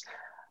race.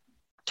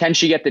 Can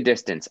she get the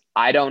distance?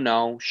 I don't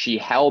know. She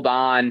held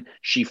on.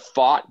 She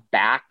fought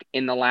back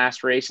in the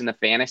last race in the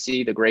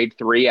fantasy, the grade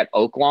 3 at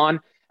Oaklawn.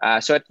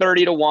 So at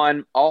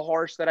 30-1, a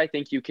horse that I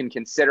think you can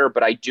consider,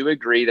 but I do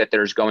agree that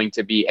there's going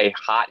to be a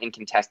hot and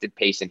contested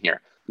pace in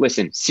here.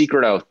 Listen,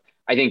 Secret Oath,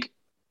 I think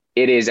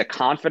it is a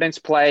confidence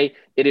play.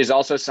 It is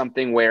also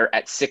something where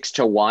at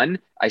 6-1,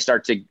 I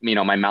start to,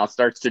 my mouth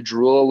starts to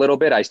drool a little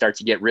bit. I start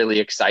to get really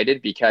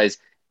excited because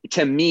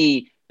to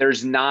me,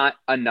 there's not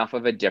enough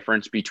of a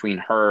difference between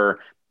her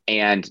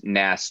and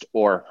Nest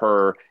or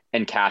her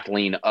and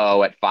Kathleen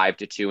O at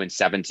 5-2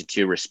 and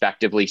 7-2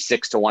 respectively.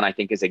 6-1, I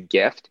think, is a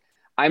gift.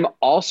 I'm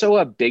also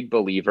a big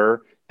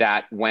believer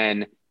that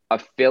when a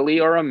filly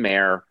or a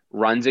mare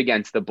runs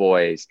against the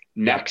boys,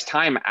 next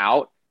time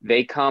out,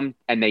 they come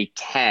and they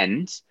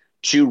tend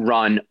to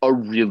run a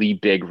really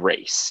big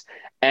race.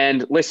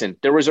 And listen,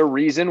 there was a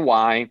reason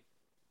why,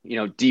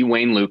 D.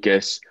 Wayne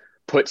Lucas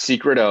put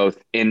Secret Oath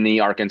in the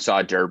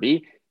Arkansas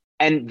Derby.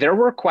 And there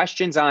were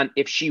questions on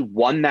if she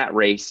won that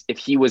race, if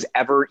he was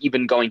ever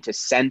even going to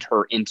send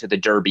her into the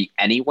Derby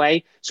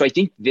anyway. So I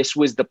think this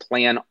was the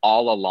plan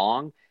all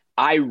along.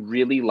 I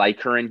really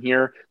like her in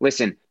here.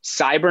 Listen,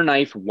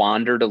 Cyberknife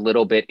wandered a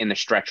little bit in the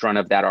stretch run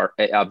of that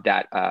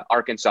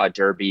Arkansas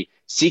Derby.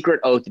 Secret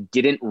Oath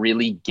didn't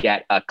really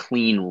get a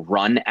clean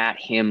run at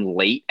him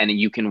late, and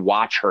you can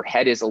watch her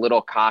head is a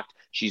little cocked.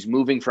 She's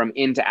moving from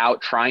in to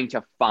out, trying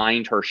to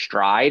find her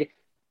stride.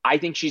 I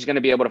think she's going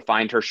to be able to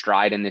find her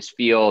stride in this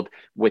field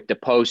with the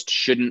post.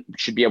 Should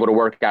be able to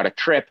work out a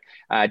trip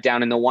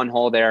down in the one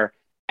hole there.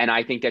 And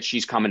I think that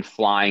she's coming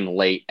flying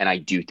late, and I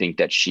do think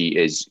that she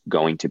is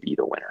going to be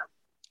the winner.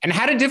 And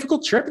had a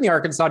difficult trip in the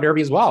Arkansas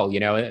Derby as well.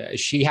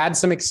 She had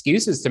some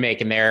excuses to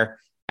make in there,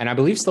 and I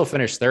believe still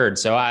finished third.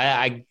 So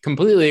I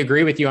completely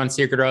agree with you on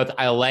Secret Oath.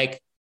 I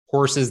like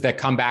horses that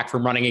come back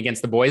from running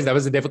against the boys. That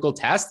was a difficult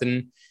test,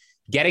 and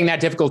getting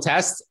that difficult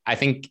test, I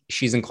think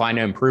she's inclined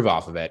to improve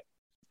off of it.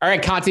 All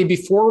right, Conti,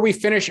 before we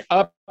finish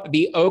up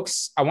the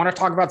Oaks, I want to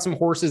talk about some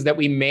horses that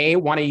we may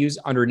want to use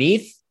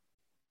underneath.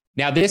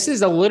 Now, this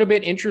is a little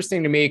bit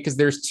interesting to me because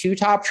there's 2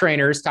 top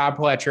trainers, Todd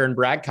Pletcher and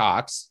Brad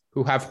Cox,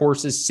 who have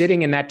horses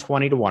sitting in that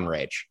 20-1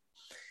 range.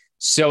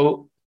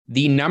 So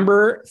the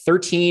number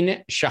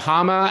 13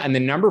 Shahama and the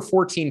number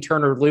 14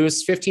 Turner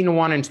Loose,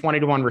 15-1 and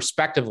 20-1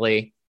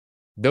 respectively.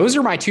 Those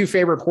are my 2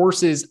 favorite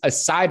horses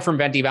aside from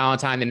Venti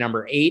Valentine, the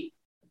number 8,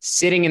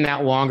 sitting in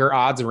that longer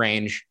odds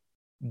range.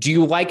 Do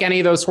you like any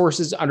of those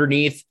horses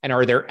underneath? And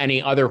are there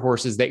any other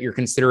horses that you're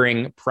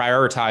considering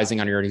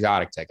prioritizing on your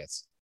exotic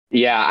tickets?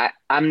 Yeah,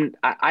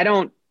 I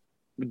don't.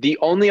 The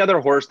only other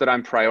horse that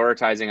I'm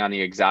prioritizing on the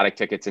exotic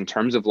tickets in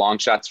terms of long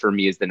shots for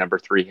me is the number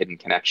 3 Hidden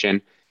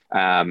Connection.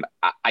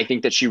 I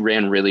think that she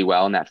ran really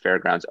well in that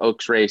Fairgrounds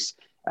Oaks race.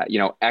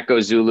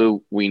 Echo Zulu,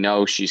 we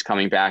know she's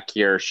coming back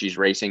here. She's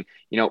racing.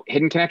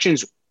 Hidden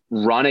Connection's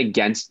run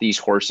against these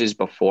horses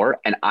before,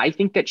 and I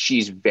think that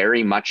she's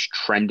very much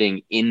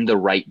trending in the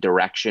right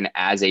direction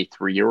as a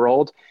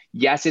 3-year-old.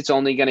 Yes, it's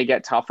only going to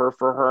get tougher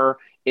for her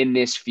in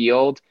this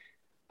field,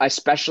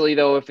 especially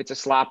though if it's a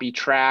sloppy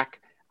track.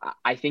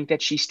 I think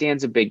that she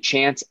stands a big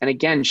chance. And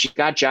again, she's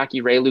got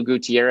jockey Raylu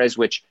Gutierrez,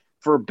 which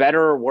for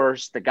better or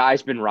worse, the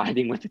guy's been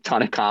riding with a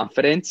ton of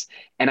confidence.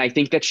 And I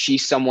think that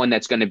she's someone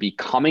that's going to be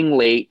coming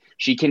late.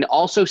 She can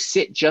also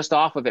sit just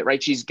off of it,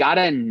 right? She's got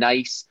a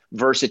nice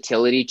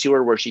versatility to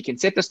her where she can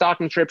sit the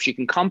stalking trip. She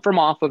can come from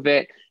off of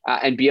it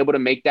and be able to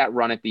make that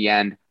run at the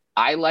end.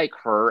 I like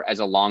her as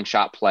a long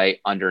shot play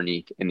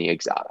underneath in the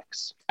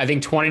exotics. I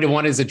think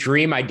 20-1 is a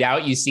dream. I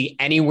doubt you see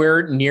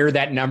anywhere near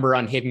that number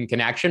on Hidden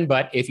Connection,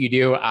 but if you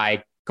do,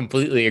 I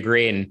completely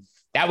agree. And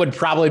That would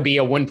probably be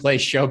a one-play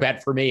show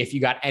bet for me if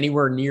you got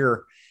anywhere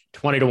near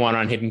 20-1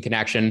 on Hidden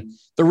Connection.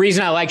 The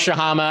reason I like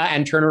Shahama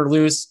and Turner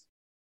Loose,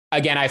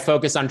 again, I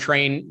focus on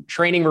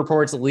training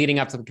reports leading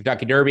up to the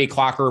Kentucky Derby,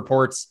 Clocker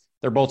reports.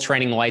 They're both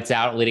training lights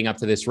out leading up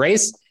to this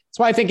race. That's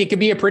why I think it could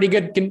be a pretty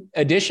good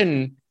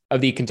addition of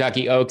the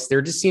Kentucky Oaks.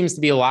 There just seems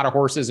to be a lot of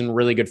horses in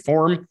really good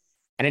form,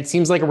 and it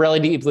seems like a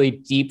relatively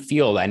deep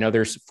field. I know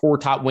there's 4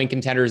 top win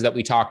contenders that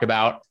we talked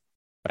about,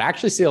 but I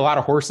actually see a lot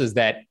of horses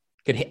that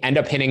could end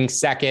up hitting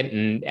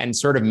second and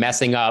sort of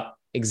messing up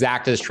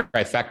exactas,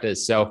 trifectas.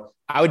 So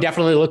I would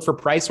definitely look for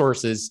price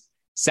horses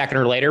second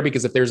or later,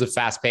 because if there's a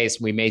fast pace,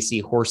 we may see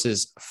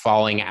horses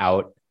falling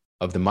out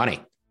of the money.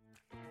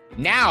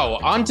 Now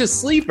on to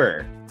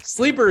Sleeper.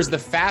 Sleeper is the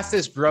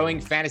fastest growing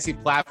fantasy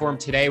platform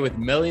today with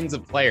millions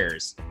of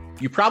players.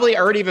 You probably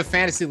already have a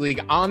fantasy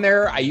league on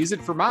there. I use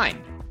it for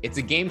mine. It's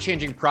a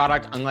game-changing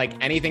product unlike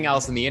anything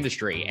else in the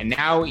industry. And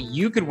now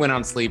you could win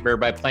on Sleeper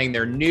by playing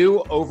their new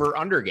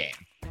over-under game.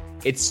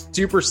 It's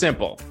super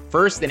simple.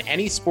 First, in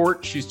any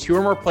sport, choose 2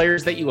 or more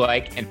players that you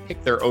like and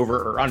pick their over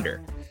or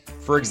under.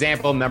 For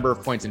example, number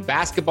of points in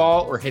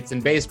basketball or hits in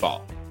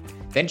baseball.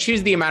 Then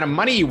choose the amount of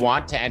money you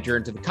want to enter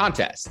into the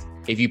contest.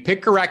 If you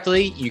pick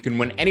correctly, you can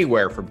win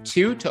anywhere from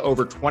 2 to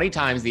over 20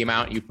 times the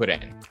amount you put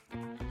in.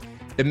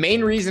 The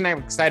main reason I'm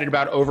excited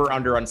about Over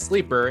Under on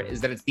Sleeper is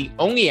that it's the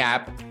only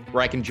app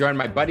where I can join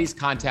my buddies'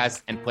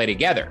 contests and play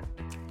together.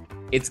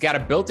 It's got a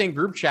built-in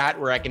group chat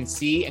where I can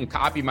see and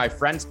copy my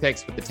friends'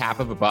 picks with the tap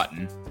of a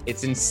button.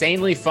 It's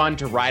insanely fun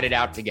to ride it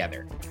out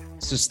together.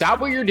 So stop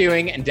what you're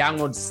doing and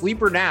download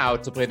Sleeper now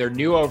to play their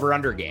new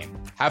over-under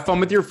game. Have fun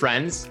with your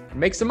friends and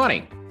make some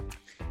money.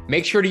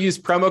 Make sure to use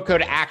promo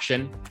code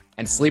ACTION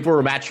and Sleeper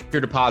will match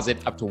your deposit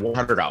up to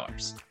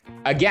 $100.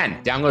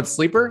 Again, download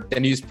Sleeper,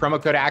 then use promo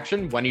code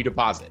ACTION when you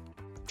deposit.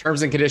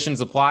 Terms and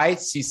conditions apply.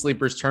 See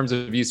Sleeper's terms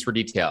of use for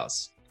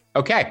details.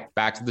 Okay,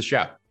 back to the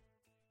show.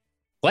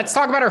 Let's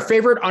talk about our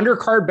favorite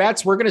undercard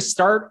bets. We're going to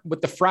start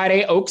with the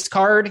Friday Oaks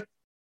card.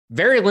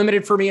 Very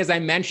limited for me, as I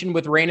mentioned,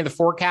 with rain in the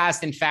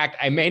forecast. In fact,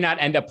 I may not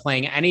end up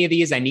playing any of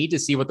these. I need to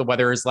see what the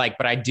weather is like,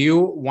 but I do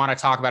want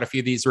to talk about a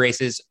few of these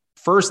races.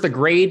 First, the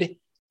Grade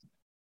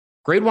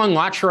 1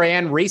 La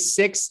Troyenne, race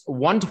 6,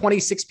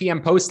 1:26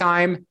 p.m. post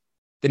time.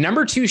 The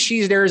number 2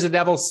 She's There Is a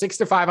Devil,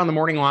 6-5 on the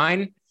morning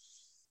line.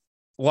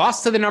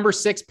 Lost to the number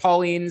 6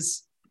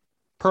 Pauline's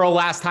Pearl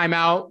last time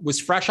out. Was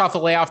fresh off the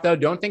layoff, though.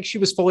 Don't think she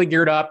was fully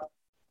geared up.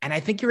 And I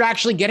think you're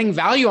actually getting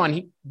value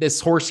on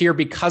this horse here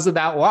because of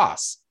that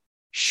loss.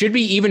 Should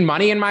be even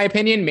money, in my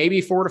opinion,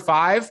 maybe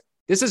 4-5.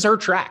 This is her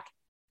track.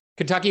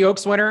 Kentucky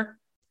Oaks winner,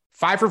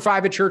 5 for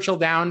 5 at Churchill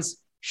Downs.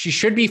 She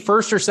should be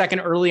first or second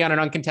early on an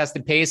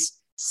uncontested pace.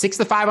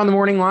 6-5 on the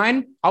morning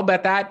line. I'll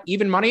bet that.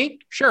 Even money?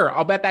 Sure,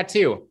 I'll bet that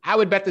too. I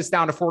would bet this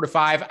down to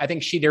 4-5. I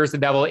think She Dares the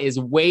Devil is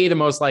way the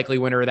most likely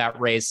winner of that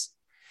race.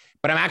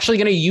 But I'm actually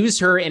going to use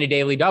her in a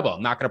daily double.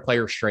 I'm not going to play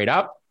her straight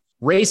up.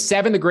 Race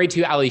 7, the Grade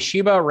 2 Ali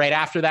Sheba. Right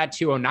after that,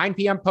 2:09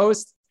 p.m.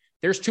 post.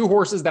 There's 2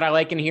 horses that I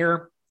like in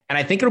here, and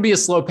I think it'll be a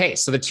slow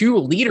pace. So the 2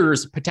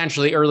 leaders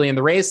potentially early in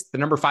the race, the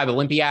number 5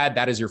 Olympiad,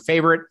 that is your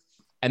favorite,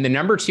 and the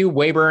number 2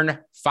 Weyburn,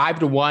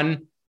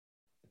 5-1.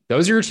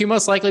 Those are your 2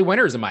 most likely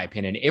winners, in my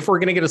opinion. If we're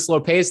going to get a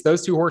slow pace,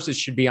 those 2 horses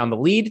should be on the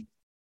lead,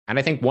 and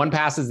I think one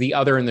passes the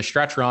other in the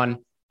stretch run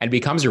and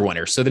becomes your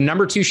winner. So the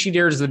number 2 She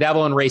Dares the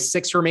Devil in race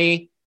 6 for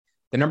me,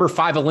 the number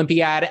 5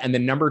 Olympiad, and the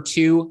number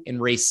 2 in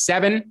race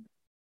 7.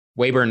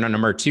 Weyburn on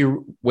number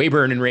 2,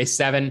 Weyburn in race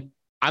 7.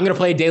 I'm going to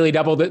play a daily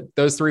double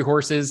those 3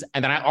 horses.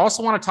 And then I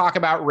also want to talk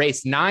about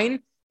race 9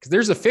 because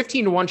there's a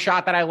 15-1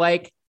 shot that I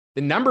like.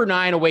 The number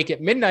 9 Awake at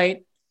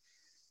Midnight.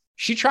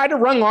 She tried to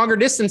run longer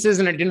distances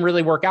and it didn't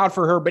really work out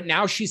for her, but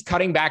now she's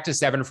cutting back to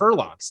 7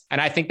 furlongs.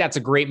 And I think that's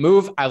a great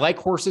move. I like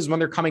horses when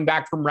they're coming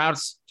back from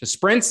routes to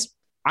sprints.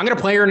 I'm going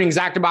to play her in an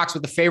exacta box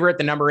with the favorite,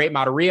 the number 8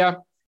 Maduria.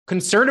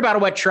 Concerned about a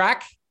wet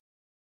track,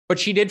 but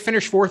she did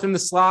finish 4th in the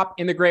slop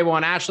in the Grade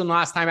 1 Ashland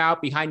last time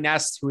out behind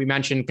Nest, who we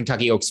mentioned,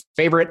 Kentucky Oaks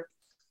favorite.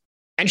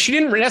 And she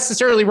didn't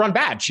necessarily run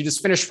bad. She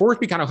just finished 4th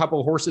behind a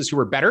couple of horses who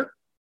were better.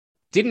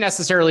 Didn't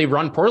necessarily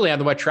run poorly on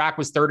the wet track,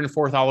 was 3rd and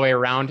 4th all the way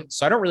around.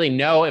 So I don't really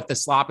know if the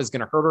slop is going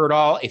to hurt her at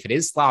all, if it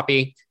is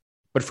sloppy.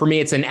 But for me,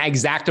 it's an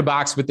exacta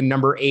box with the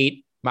number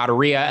 8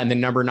 Maduria and the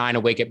number 9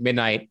 Awake at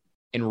Midnight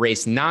in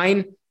race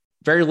 9.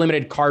 Very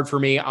limited card for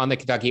me on the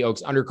Kentucky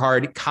Oaks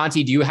undercard.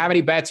 Conti, do you have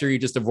any bets or are you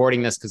just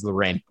avoiding this because of the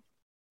rain?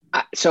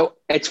 So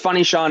it's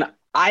funny, Sean.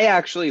 I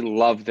actually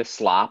love the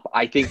slop.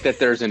 I think that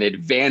there's an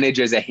advantage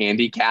as a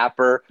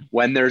handicapper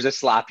when there's a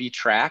sloppy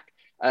track.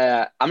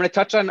 I'm going to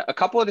touch on a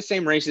couple of the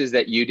same races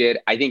that you did.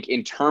 I think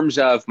in terms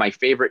of my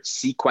favorite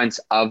sequence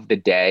of the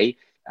day,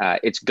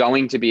 it's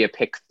going to be a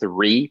pick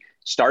 3.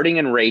 Starting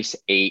in race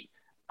 8,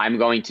 I'm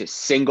going to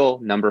single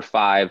number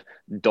 5,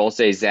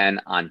 Dulce Zen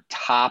on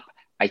top.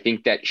 I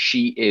think that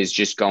she is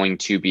just going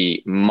to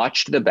be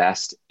much the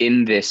best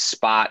in this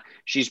spot.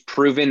 She's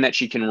proven that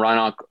she can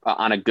run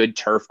on a good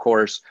turf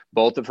course.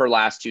 Both of her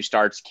last 2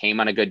 starts came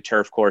on a good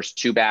turf course.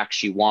 2 back,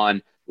 she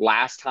won.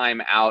 Last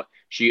time out,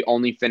 she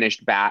only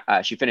finished back.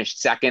 She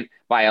finished 2nd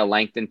by a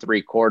length and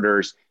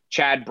 3/4.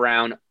 Chad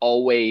Brown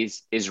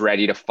always is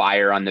ready to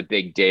fire on the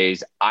big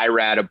days.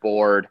 Irad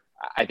aboard.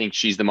 I think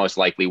she's the most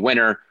likely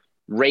winner.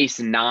 Race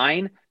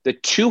 9, the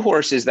 2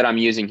 horses that I'm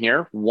using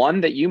here,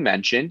 one that you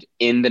mentioned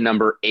in the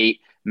number 8,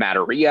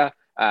 Mataria.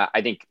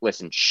 I think,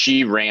 listen,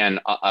 she ran,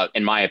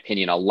 in my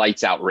opinion, a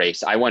lights out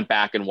race. I went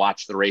back and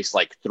watched the race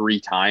like 3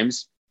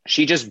 times.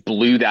 She just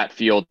blew that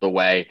field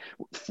away.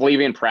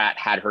 Flavien Prat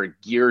had her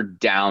geared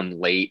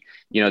down late.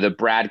 The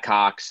Brad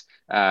Cox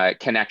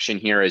connection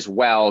here as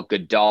well.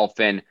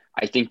 Godolphin.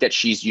 I think that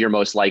she's your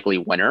most likely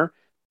winner.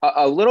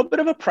 A little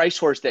bit of a price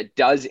horse that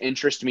does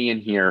interest me in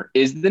here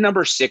is the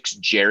number 6,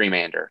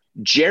 Gerrymander.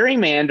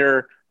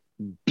 Gerrymander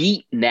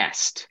beat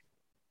Nest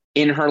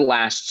in her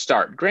last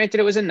start. Granted,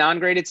 it was a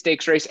non-graded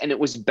stakes race and it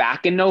was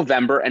back in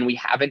November and we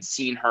haven't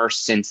seen her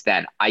since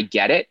then. I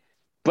get it,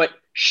 but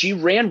she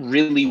ran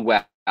really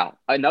well.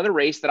 Another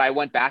race that I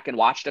went back and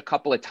watched a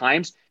couple of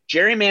times,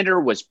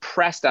 Gerrymander was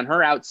pressed on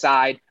her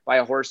outside by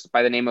a horse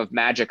by the name of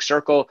Magic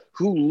Circle,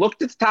 who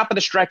looked at the top of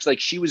the stretch like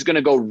she was going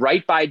to go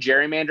right by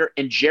Gerrymander,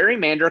 and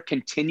Gerrymander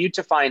continued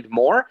to find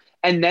more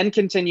and then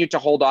continued to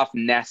hold off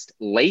Nest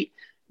late.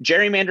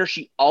 Gerrymander,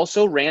 she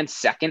also ran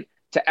second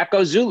to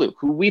Echo Zulu,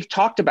 who we've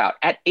talked about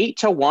at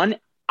 8-1.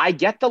 I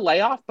get the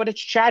layoff, but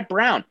it's Chad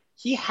Brown.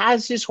 He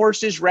has his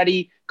horses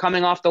ready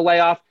coming off the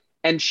layoff,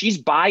 and she's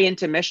by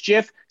into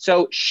mischief.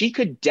 So she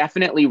could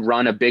definitely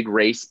run a big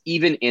race,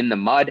 even in the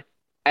mud.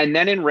 And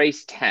then in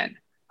race 10,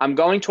 I'm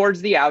going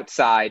towards the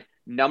outside.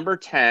 Number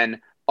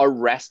 10,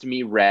 Arrest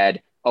Me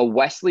Red, a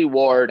Wesley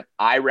Ward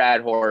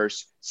Irad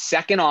horse,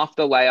 second off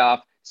the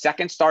layoff,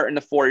 second start in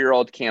the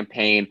 4-year-old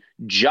campaign,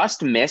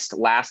 just missed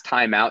last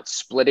time out,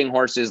 splitting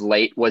horses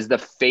late, was the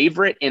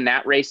favorite in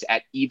that race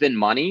at even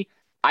money.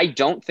 I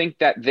don't think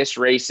that this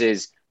race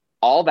is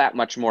all that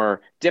much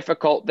more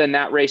difficult than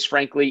that race,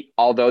 frankly,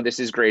 although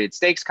this is graded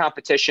stakes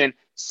competition.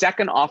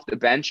 Second off the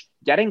bench,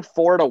 getting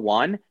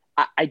 4-1.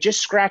 I just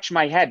scratched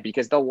my head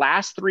because the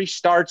last 3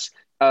 starts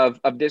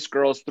of this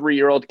girl's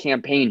 3-year-old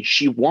campaign,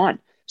 she won.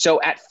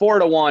 So at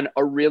 4-1,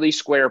 a really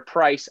square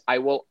price. I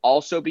will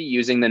also be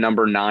using the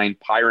number 9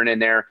 Pyron in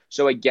there.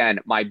 So again,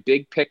 my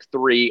big pick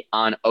 3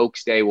 on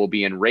Oaks Day will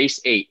be in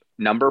race 8,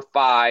 number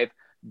 5,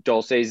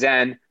 Dulce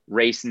Zen,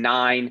 race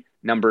 9,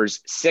 numbers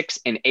 6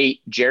 and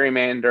 8,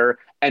 Gerrymander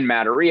and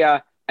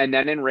Mataria. And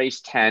then in race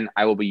 10,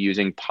 I will be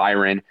using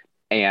Pyron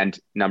and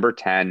number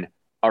 10,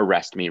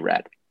 Arrest Me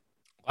Red.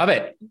 Love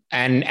it.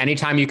 And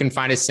anytime you can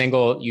find a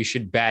single, you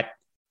should bet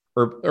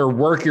or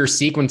work your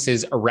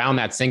sequences around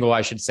that single,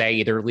 I should say,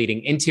 either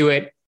leading into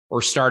it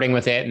or starting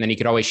with it. And then you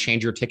could always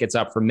change your tickets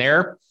up from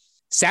there.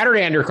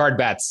 Saturday undercard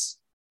bets.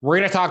 We're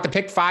going to talk the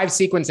pick 5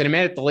 sequence in a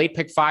minute, the late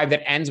pick 5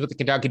 that ends with the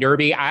Kentucky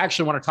Derby. I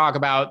actually want to talk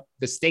about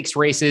the stakes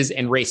races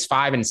in race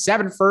 5 and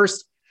 7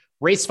 first.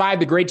 Race 5,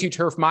 the grade 2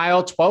 turf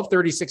mile,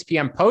 12:36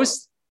 p.m.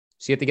 post.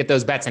 So you have to get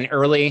those bets in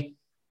early.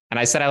 And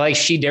I said, I like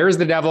She Dares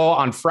the Devil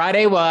on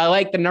Friday. Well, I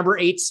like the number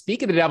 8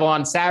 Speak of the Devil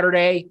on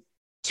Saturday.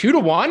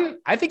 2-1,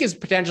 I think is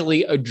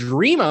potentially a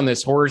dream on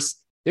this horse.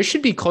 This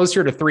should be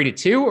closer to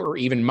 3-2 or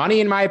even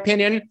money, in my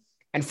opinion.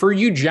 And for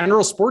you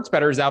general sports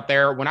bettors out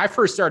there, when I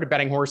first started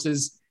betting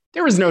horses,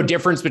 there was no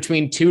difference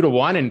between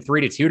 2-1 and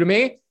 3-2 to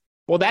me.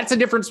 Well, that's a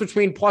difference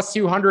between plus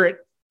 200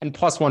 and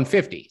plus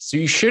 150. So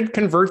you should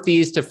convert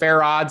these to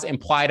fair odds,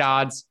 implied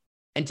odds,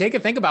 and take a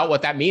think about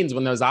what that means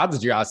when those odds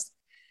adjust.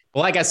 But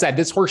like I said,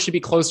 this horse should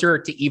be closer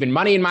to even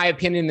money, in my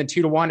opinion, than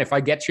 2-1. If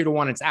I get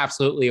 2-1, it's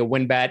absolutely a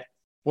win bet.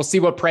 We'll see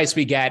what price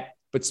we get.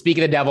 But Speak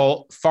of the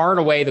Devil, far and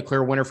away the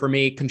clear winner for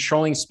me.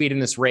 Controlling speed in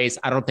this race.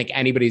 I don't think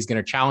anybody's going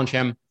to challenge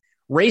him.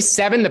 Race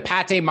 7, the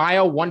Pate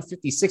Mile,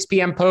 1:56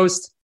 p.m.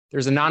 post.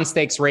 There's a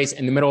non-stakes race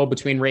in the middle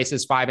between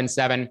races 5 and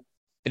 7.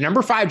 The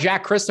number 5,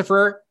 Jack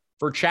Christopher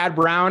for Chad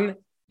Brown.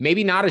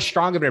 Maybe not as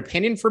strong of an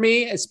opinion for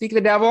me as Speak of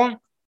the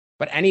Devil,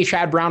 but any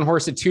Chad Brown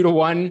horse at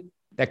 2-1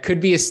 that could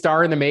be a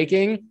star in the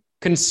making.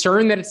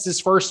 Concerned that it's his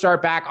first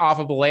start back off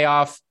of a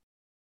layoff.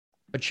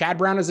 But Chad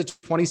Brown has a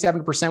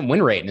 27%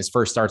 win rate in his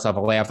first starts off a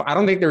layoff. I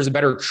don't think there's a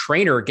better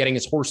trainer getting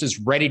his horses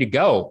ready to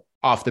go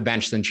off the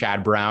bench than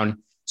Chad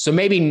Brown. So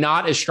maybe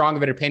not as strong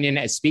of an opinion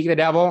as Speak of the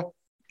Devil,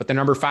 but the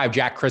number 5,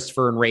 Jack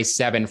Christopher in race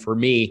 7 for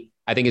me,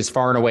 I think is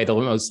far and away the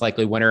most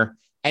likely winner.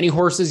 Any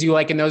horses you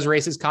like in those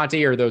races,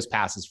 Conte, or are those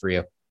passes for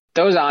you?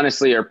 Those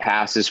honestly are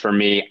passes for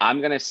me. I'm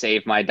going to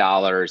save my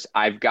dollars.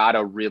 I've got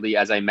a really,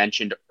 as I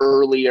mentioned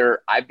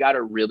earlier, I've got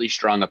a really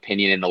strong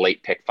opinion in the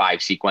late pick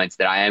 5 sequence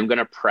that I am going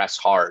to press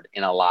hard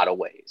in a lot of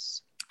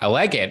ways. I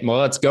like it. Well,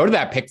 let's go to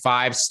that pick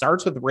 5.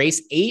 Starts with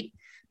race 8,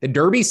 the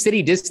Derby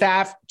City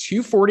Distaff,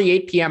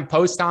 2:48 p.m.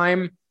 post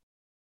time.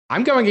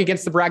 I'm going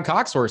against the Brad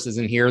Cox horses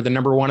in here, the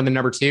number 1 and the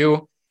number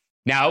 2.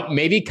 Now,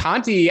 maybe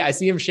Conti, I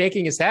see him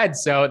shaking his head.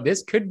 So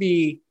this could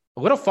be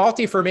a little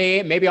faulty for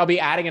me. Maybe I'll be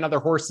adding another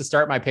horse to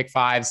start my pick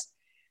 5s.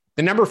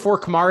 The number 4,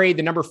 Kamari,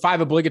 the number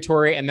 5,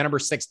 Obligatory, and the number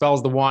 6,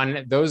 Bell's the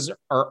One. Those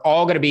are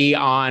all going to be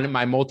on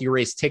my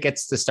multi-race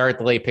tickets to start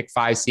the late pick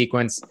 5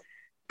 sequence.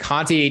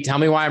 Conti, tell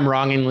me why I'm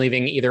wrong in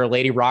leaving either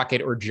Lady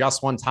Rocket or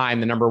Just One Time,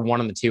 the number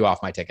 1 and the 2 off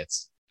my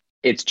tickets.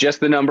 It's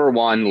just the number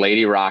 1,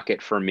 Lady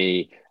Rocket for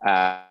me.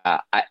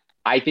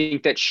 I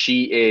think that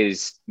she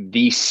is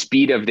the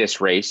speed of this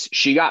race.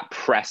 She got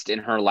pressed in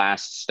her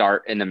last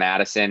start in the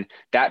Madison.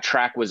 That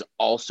track was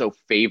also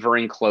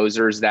favoring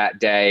closers that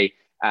day.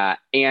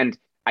 And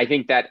I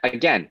think that,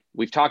 again,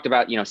 we've talked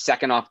about,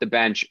 second off the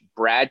bench,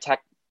 Brad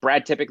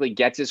typically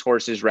gets his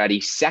horses ready.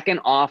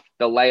 Second off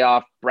the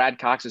layoff, Brad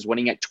Cox is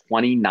winning at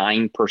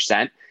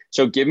 29%.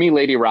 So give me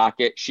Lady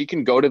Rocket. She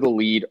can go to the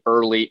lead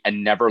early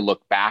and never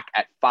look back.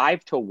 At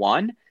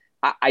 5-1,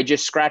 I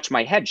just scratched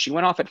my head. She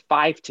went off at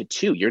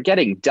 5-2. You're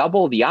getting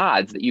double the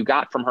odds that you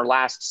got from her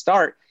last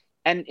start.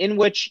 And in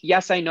which,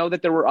 yes, I know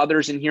that there were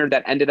others in here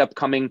that ended up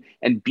coming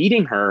and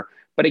beating her.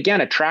 But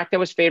again, a track that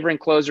was favoring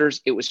closers.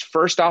 It was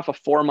first off a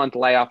 4-month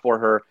layoff for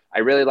her. I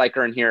really like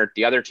her in here.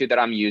 The other two that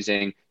I'm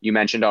using, you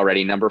mentioned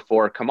already, number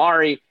 4,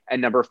 Kamari,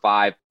 and number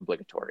 5,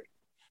 Obligatory.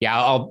 Yeah,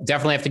 I'll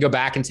definitely have to go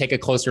back and take a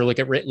closer look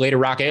at Lady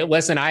Rocket.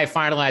 Listen, I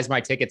finalized my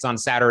tickets on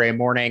Saturday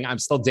morning. I'm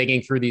still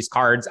digging through these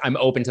cards. I'm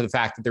open to the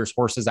fact that there's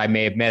horses I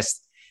may have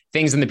missed,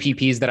 things in the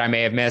PPs that I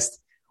may have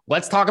missed.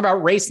 Let's talk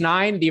about race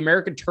 9, the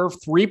American Turf,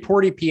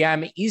 3:40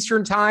 p.m.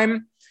 Eastern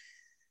time.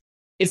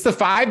 It's the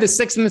 5, the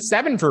 6, and the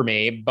 7 for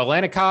me.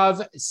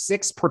 Balanikov,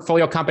 6,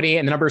 Portfolio Company,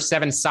 and the number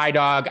 7,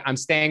 Dog. I'm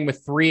staying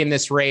with 3 in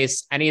this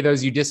race. Any of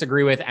those you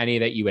disagree with? Any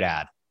that you would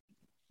add?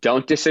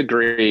 Don't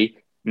disagree.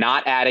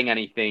 Not adding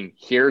anything.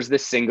 Here's the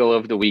single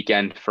of the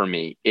weekend for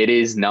me. It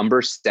is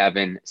number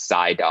 7,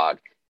 Dog.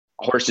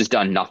 Horse has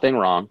done nothing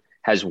wrong,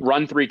 has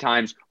run 3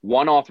 times,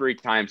 won all 3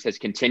 times, has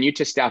continued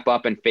to step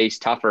up and face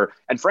tougher,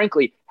 and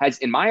frankly, has,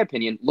 in my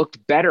opinion,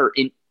 looked better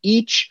in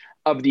each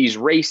of these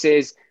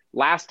races.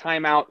 Last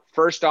time out,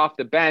 first off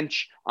the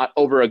bench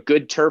over a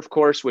good turf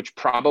course, which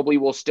probably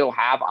we'll still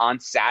have on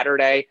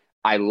Saturday.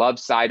 I love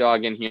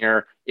Dog in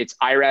here. It's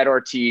Irad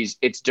Ortiz.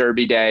 It's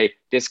Derby Day.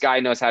 This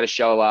guy knows how to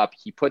show up.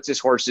 He puts his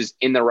horses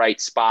in the right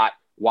spot.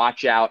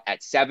 Watch out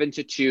at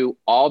 7-2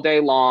 all day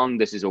long.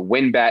 This is a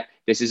win bet.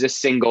 This is a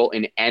single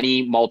in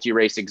any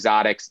multi-race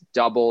exotics,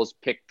 doubles,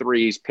 pick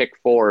 3s, pick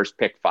 4s,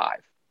 pick 5.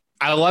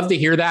 I love to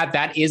hear that.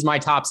 That is my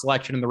top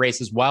selection in the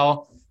race as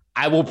well.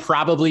 I will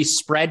probably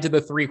spread to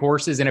the 3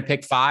 horses in a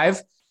pick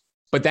 5,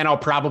 but then I'll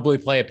probably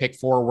play a pick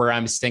 4 where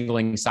I'm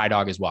singling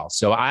Dog as well.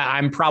 So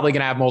I'm probably going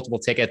to have multiple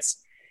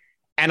tickets,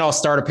 and I'll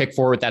start a pick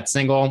 4 with that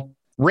single.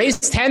 Race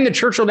 10, the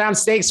Churchill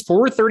Downs Stakes,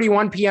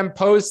 4:31 p.m.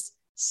 post,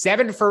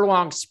 7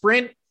 furlong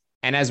sprint.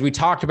 And as we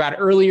talked about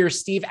earlier,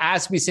 Steve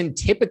Asmussen,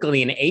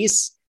 typically an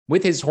ace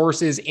with his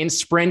horses in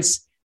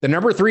sprints. The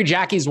number 3,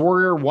 Jackie's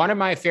Warrior, one of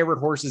my favorite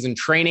horses in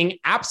training,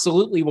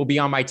 absolutely will be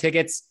on my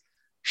tickets.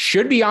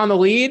 Should be on the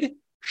lead,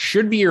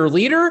 should be your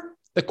leader.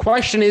 The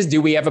question is,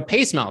 do we have a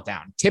pace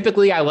meltdown?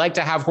 Typically, I like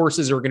to have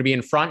horses who are going to be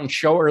in front and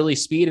show early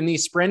speed in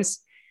these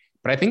sprints,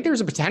 but I think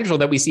there's a potential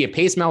that we see a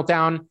pace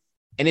meltdown.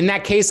 And in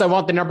that case, I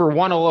want the number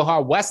 1,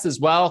 Aloha West as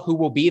well, who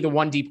will be the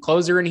 1 deep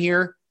closer in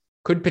here.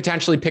 Could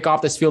potentially pick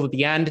off this field at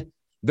the end.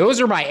 Those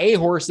are my A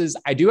horses.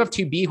 I do have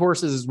 2 B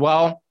horses as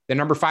well. The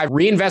number 5,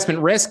 Reinvestment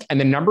Risk, and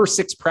the number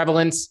 6,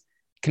 Prevalence.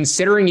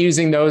 Considering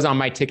using those on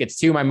my tickets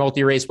too, my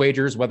multi-race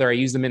wagers, whether I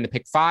use them in the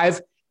pick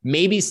 5,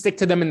 maybe stick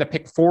to them in the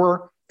pick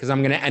 4, because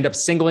I'm going to end up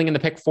singling in the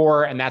pick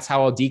 4, and that's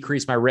how I'll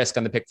decrease my risk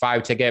on the pick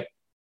 5 ticket.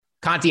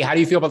 Conti, how do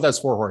you feel about those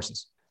 4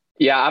 horses?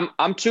 Yeah,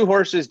 I'm 2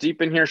 horses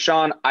deep in here,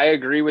 Sean. I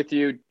agree with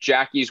you.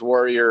 Jackie's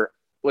Warrior.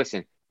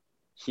 Listen,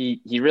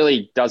 he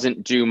really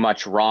doesn't do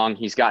much wrong.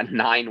 He's got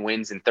 9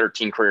 wins and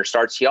 13 career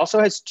starts. He also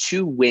has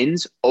 2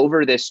 wins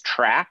over this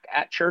track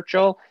at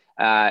Churchill.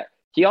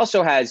 He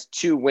also has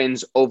 2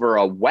 wins over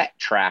a wet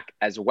track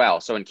as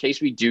well. So in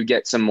case we do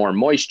get some more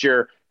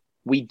moisture,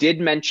 we did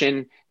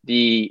mention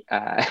the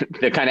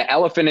kind of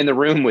elephant in the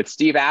room with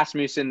Steve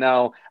Asmussen,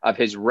 though, of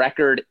his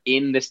record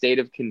in the state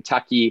of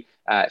Kentucky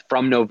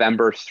from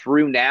November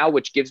through now,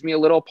 which gives me a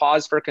little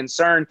pause for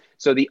concern.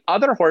 So the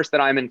other horse that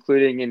I'm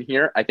including in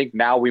here, I think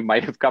now we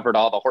might have covered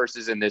all the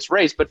horses in this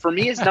race, but for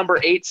me is number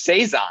 8,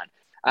 Cezanne.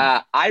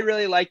 I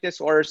really like this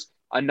horse.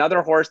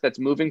 Another horse that's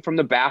moving from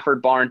the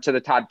Baffert barn to the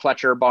Todd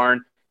Pletcher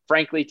barn.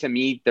 Frankly, to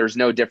me, there's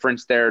no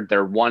difference there.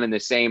 They're one and the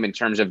same in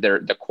terms of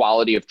the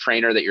quality of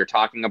trainer that you're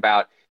talking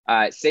about.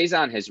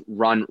 Cezanne has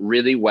run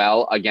really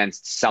well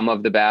against some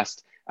of the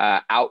best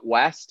out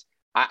west.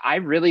 I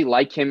really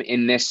like him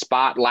in this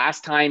spot.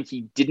 Last time,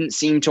 he didn't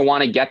seem to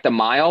want to get the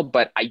mile,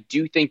 but I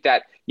do think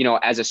that,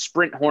 as a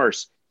sprint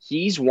horse,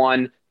 he's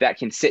one that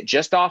can sit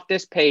just off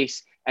this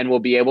pace and will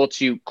be able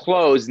to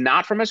close,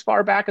 not from as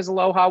far back as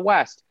Aloha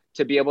West,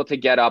 to be able to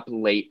get up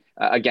late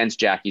against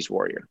Jackie's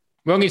Warrior.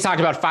 We only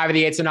talked about 5 of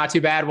the 8, so not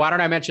too bad. Why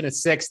don't I mention a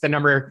 6? The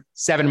number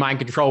 7, Mind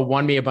Control,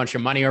 won me a bunch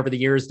of money over the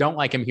years. Don't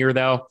like him here,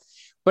 though.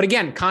 But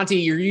again, Conti,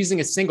 you're using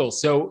a single.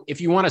 So if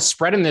you want to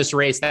spread in this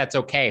race, that's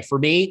okay. For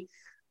me,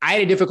 I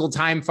had a difficult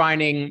time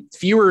finding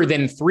fewer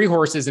than 3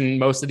 horses in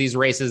most of these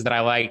races that I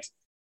liked.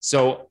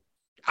 So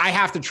I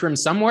have to trim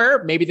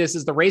somewhere. Maybe this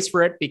is the race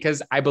for it,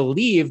 because I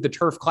believe the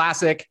Turf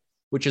Classic,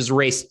 which is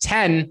race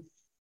 10,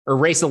 or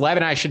race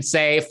 11, I should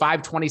say,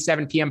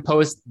 5:27 p.m.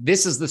 post.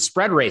 This is the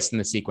spread race in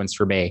the sequence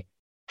for me.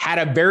 Had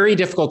a very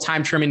difficult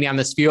time trimming down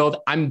this field.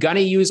 I'm going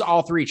to use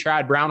all 3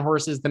 Chad Brown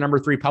horses, the number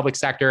 3 Public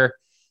Sector,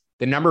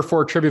 the number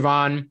 4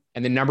 Tribhuvan,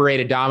 and the number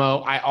 8 Adamo.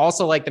 I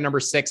also like the number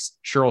 6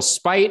 Cheryl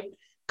Spite,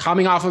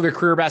 coming off of a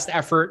career best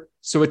effort.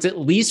 So it's at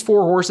least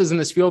 4 horses in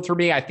this field for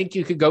me. I think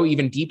you could go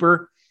even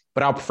deeper,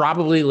 but I'll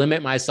probably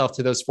limit myself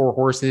to those 4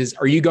 horses.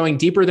 Are you going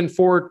deeper than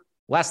 4,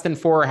 less than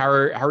 4? How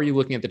are you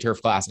looking at the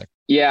Turf Classic?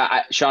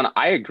 Yeah, Sean,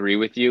 I agree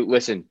with you.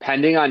 Listen,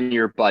 depending on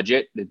your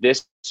budget,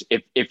 this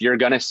if you're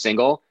going to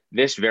single,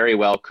 this very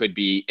well could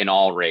be an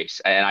all race.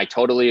 And I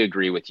totally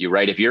agree with you,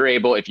 right? If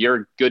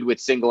you're good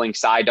with singling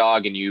Side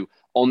Dog and you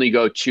only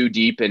go too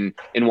deep in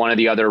one of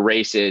the other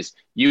races,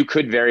 you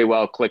could very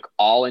well click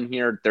all in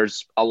here.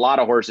 There's a lot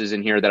of horses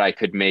in here that I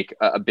could make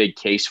a big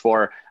case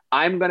for.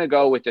 I'm going to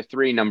go with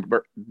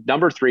the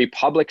number 3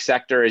 Public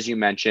Sector, as you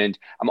mentioned.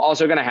 I'm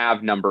also going to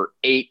have number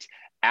 8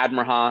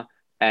 Admirha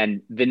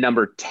and the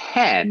number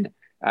 10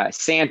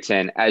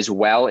 Santon as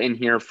well in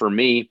here for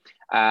me.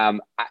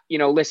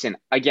 Listen,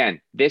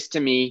 again, this to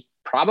me,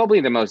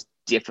 probably the most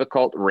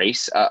difficult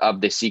race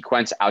of the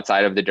sequence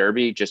outside of the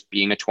Derby, just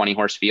being a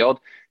 20-horse field.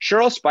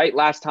 Cheryl Spite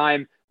last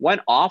time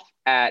went off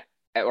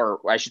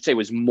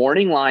was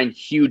morning line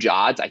huge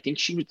odds. I think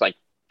she was like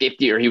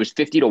 50, or he was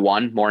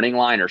 50-1 morning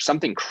line or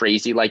something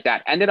crazy like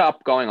that. Ended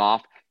up going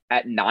off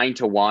at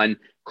 9-1,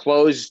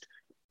 closed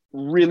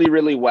really,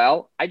 really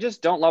well. I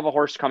just don't love a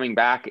horse coming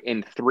back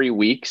in 3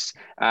 weeks,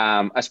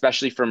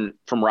 especially from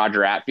Roger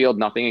Attfield.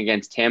 Nothing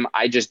against him.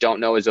 I just don't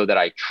know as though that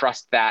I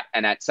trust that.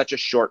 And at such a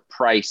short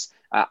price,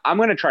 I'm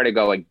going to try to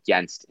go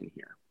against in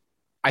here.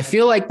 I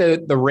feel like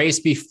the race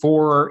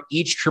before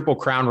each Triple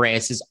Crown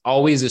race is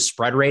always a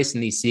spread race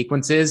in these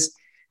sequences.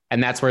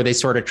 And that's where they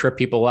sort of trip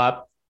people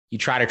up. You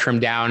try to trim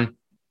down,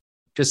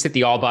 just hit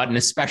the all button,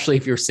 especially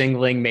if you're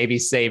singling, maybe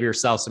save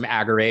yourself some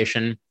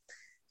aggravation.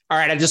 All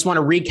right, I just want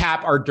to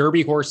recap our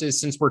Derby horses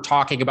since we're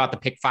talking about the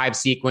pick 5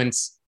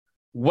 sequence.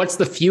 What's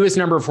the fewest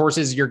number of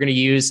horses you're going to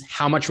use?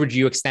 How much would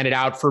you extend it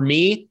out? For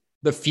me,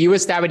 the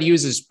fewest I would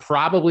use is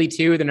probably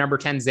 2, the number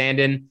 10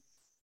 Zandon.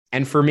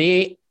 And for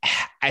me,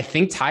 I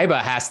think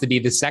Taiba has to be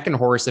the second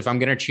horse if I'm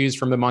going to choose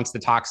from amongst the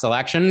top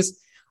selections.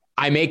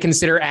 I may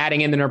consider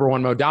adding in the number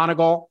 1 Mo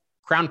Donegal.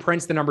 Crown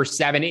Prince, the number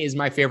 7, is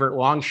my favorite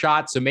long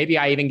shot. So maybe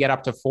I even get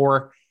up to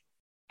 4.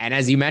 And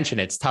as you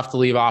mentioned, it's tough to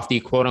leave off the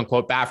quote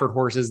unquote Baffert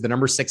horses. The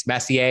number 6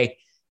 Messier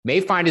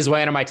may find his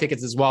way onto my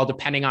tickets as well,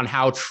 depending on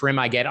how trim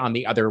I get on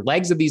the other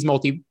legs of these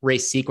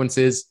multi-race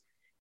sequences.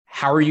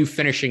 How are you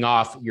finishing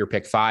off your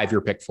pick 5,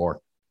 your pick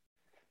 4?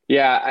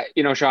 Yeah,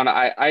 Sean,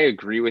 I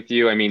agree with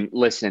you. I mean,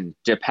 listen,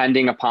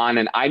 depending upon,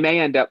 and I may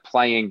end up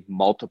playing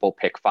multiple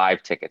pick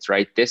 5 tickets,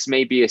 right? This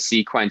may be a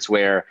sequence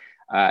where,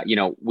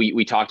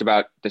 we talked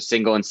about the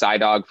single and Side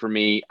Dog for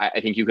me. I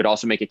think you could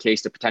also make a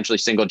case to potentially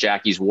single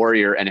Jackie's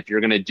Warrior. And if you're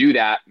going to do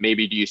that,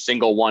 maybe do you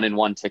single one in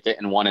one ticket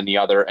and one in the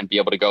other and be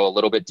able to go a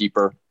little bit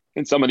deeper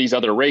in some of these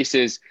other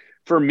races.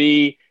 For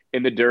me,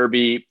 in the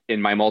Derby,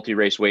 in my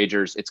multi-race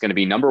wagers, it's going to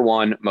be number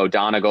 1, Mo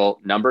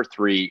Donegal, number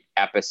 3,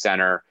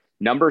 Epicenter,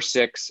 number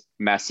 6,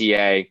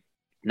 Messier,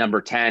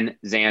 number 10,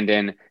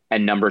 Zandon,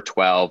 and number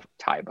 12,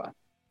 Taiba.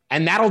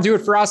 And that'll do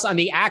it for us on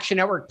the Action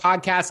Network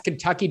podcast,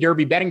 Kentucky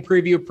Derby Betting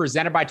Preview,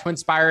 presented by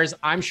TwinSpires.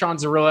 I'm Sean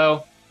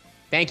Zerillo.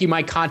 Thank you,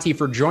 Mike Conti,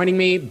 for joining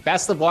me.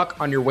 Best of luck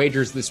on your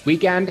wagers this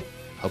weekend.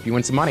 Hope you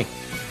win some money.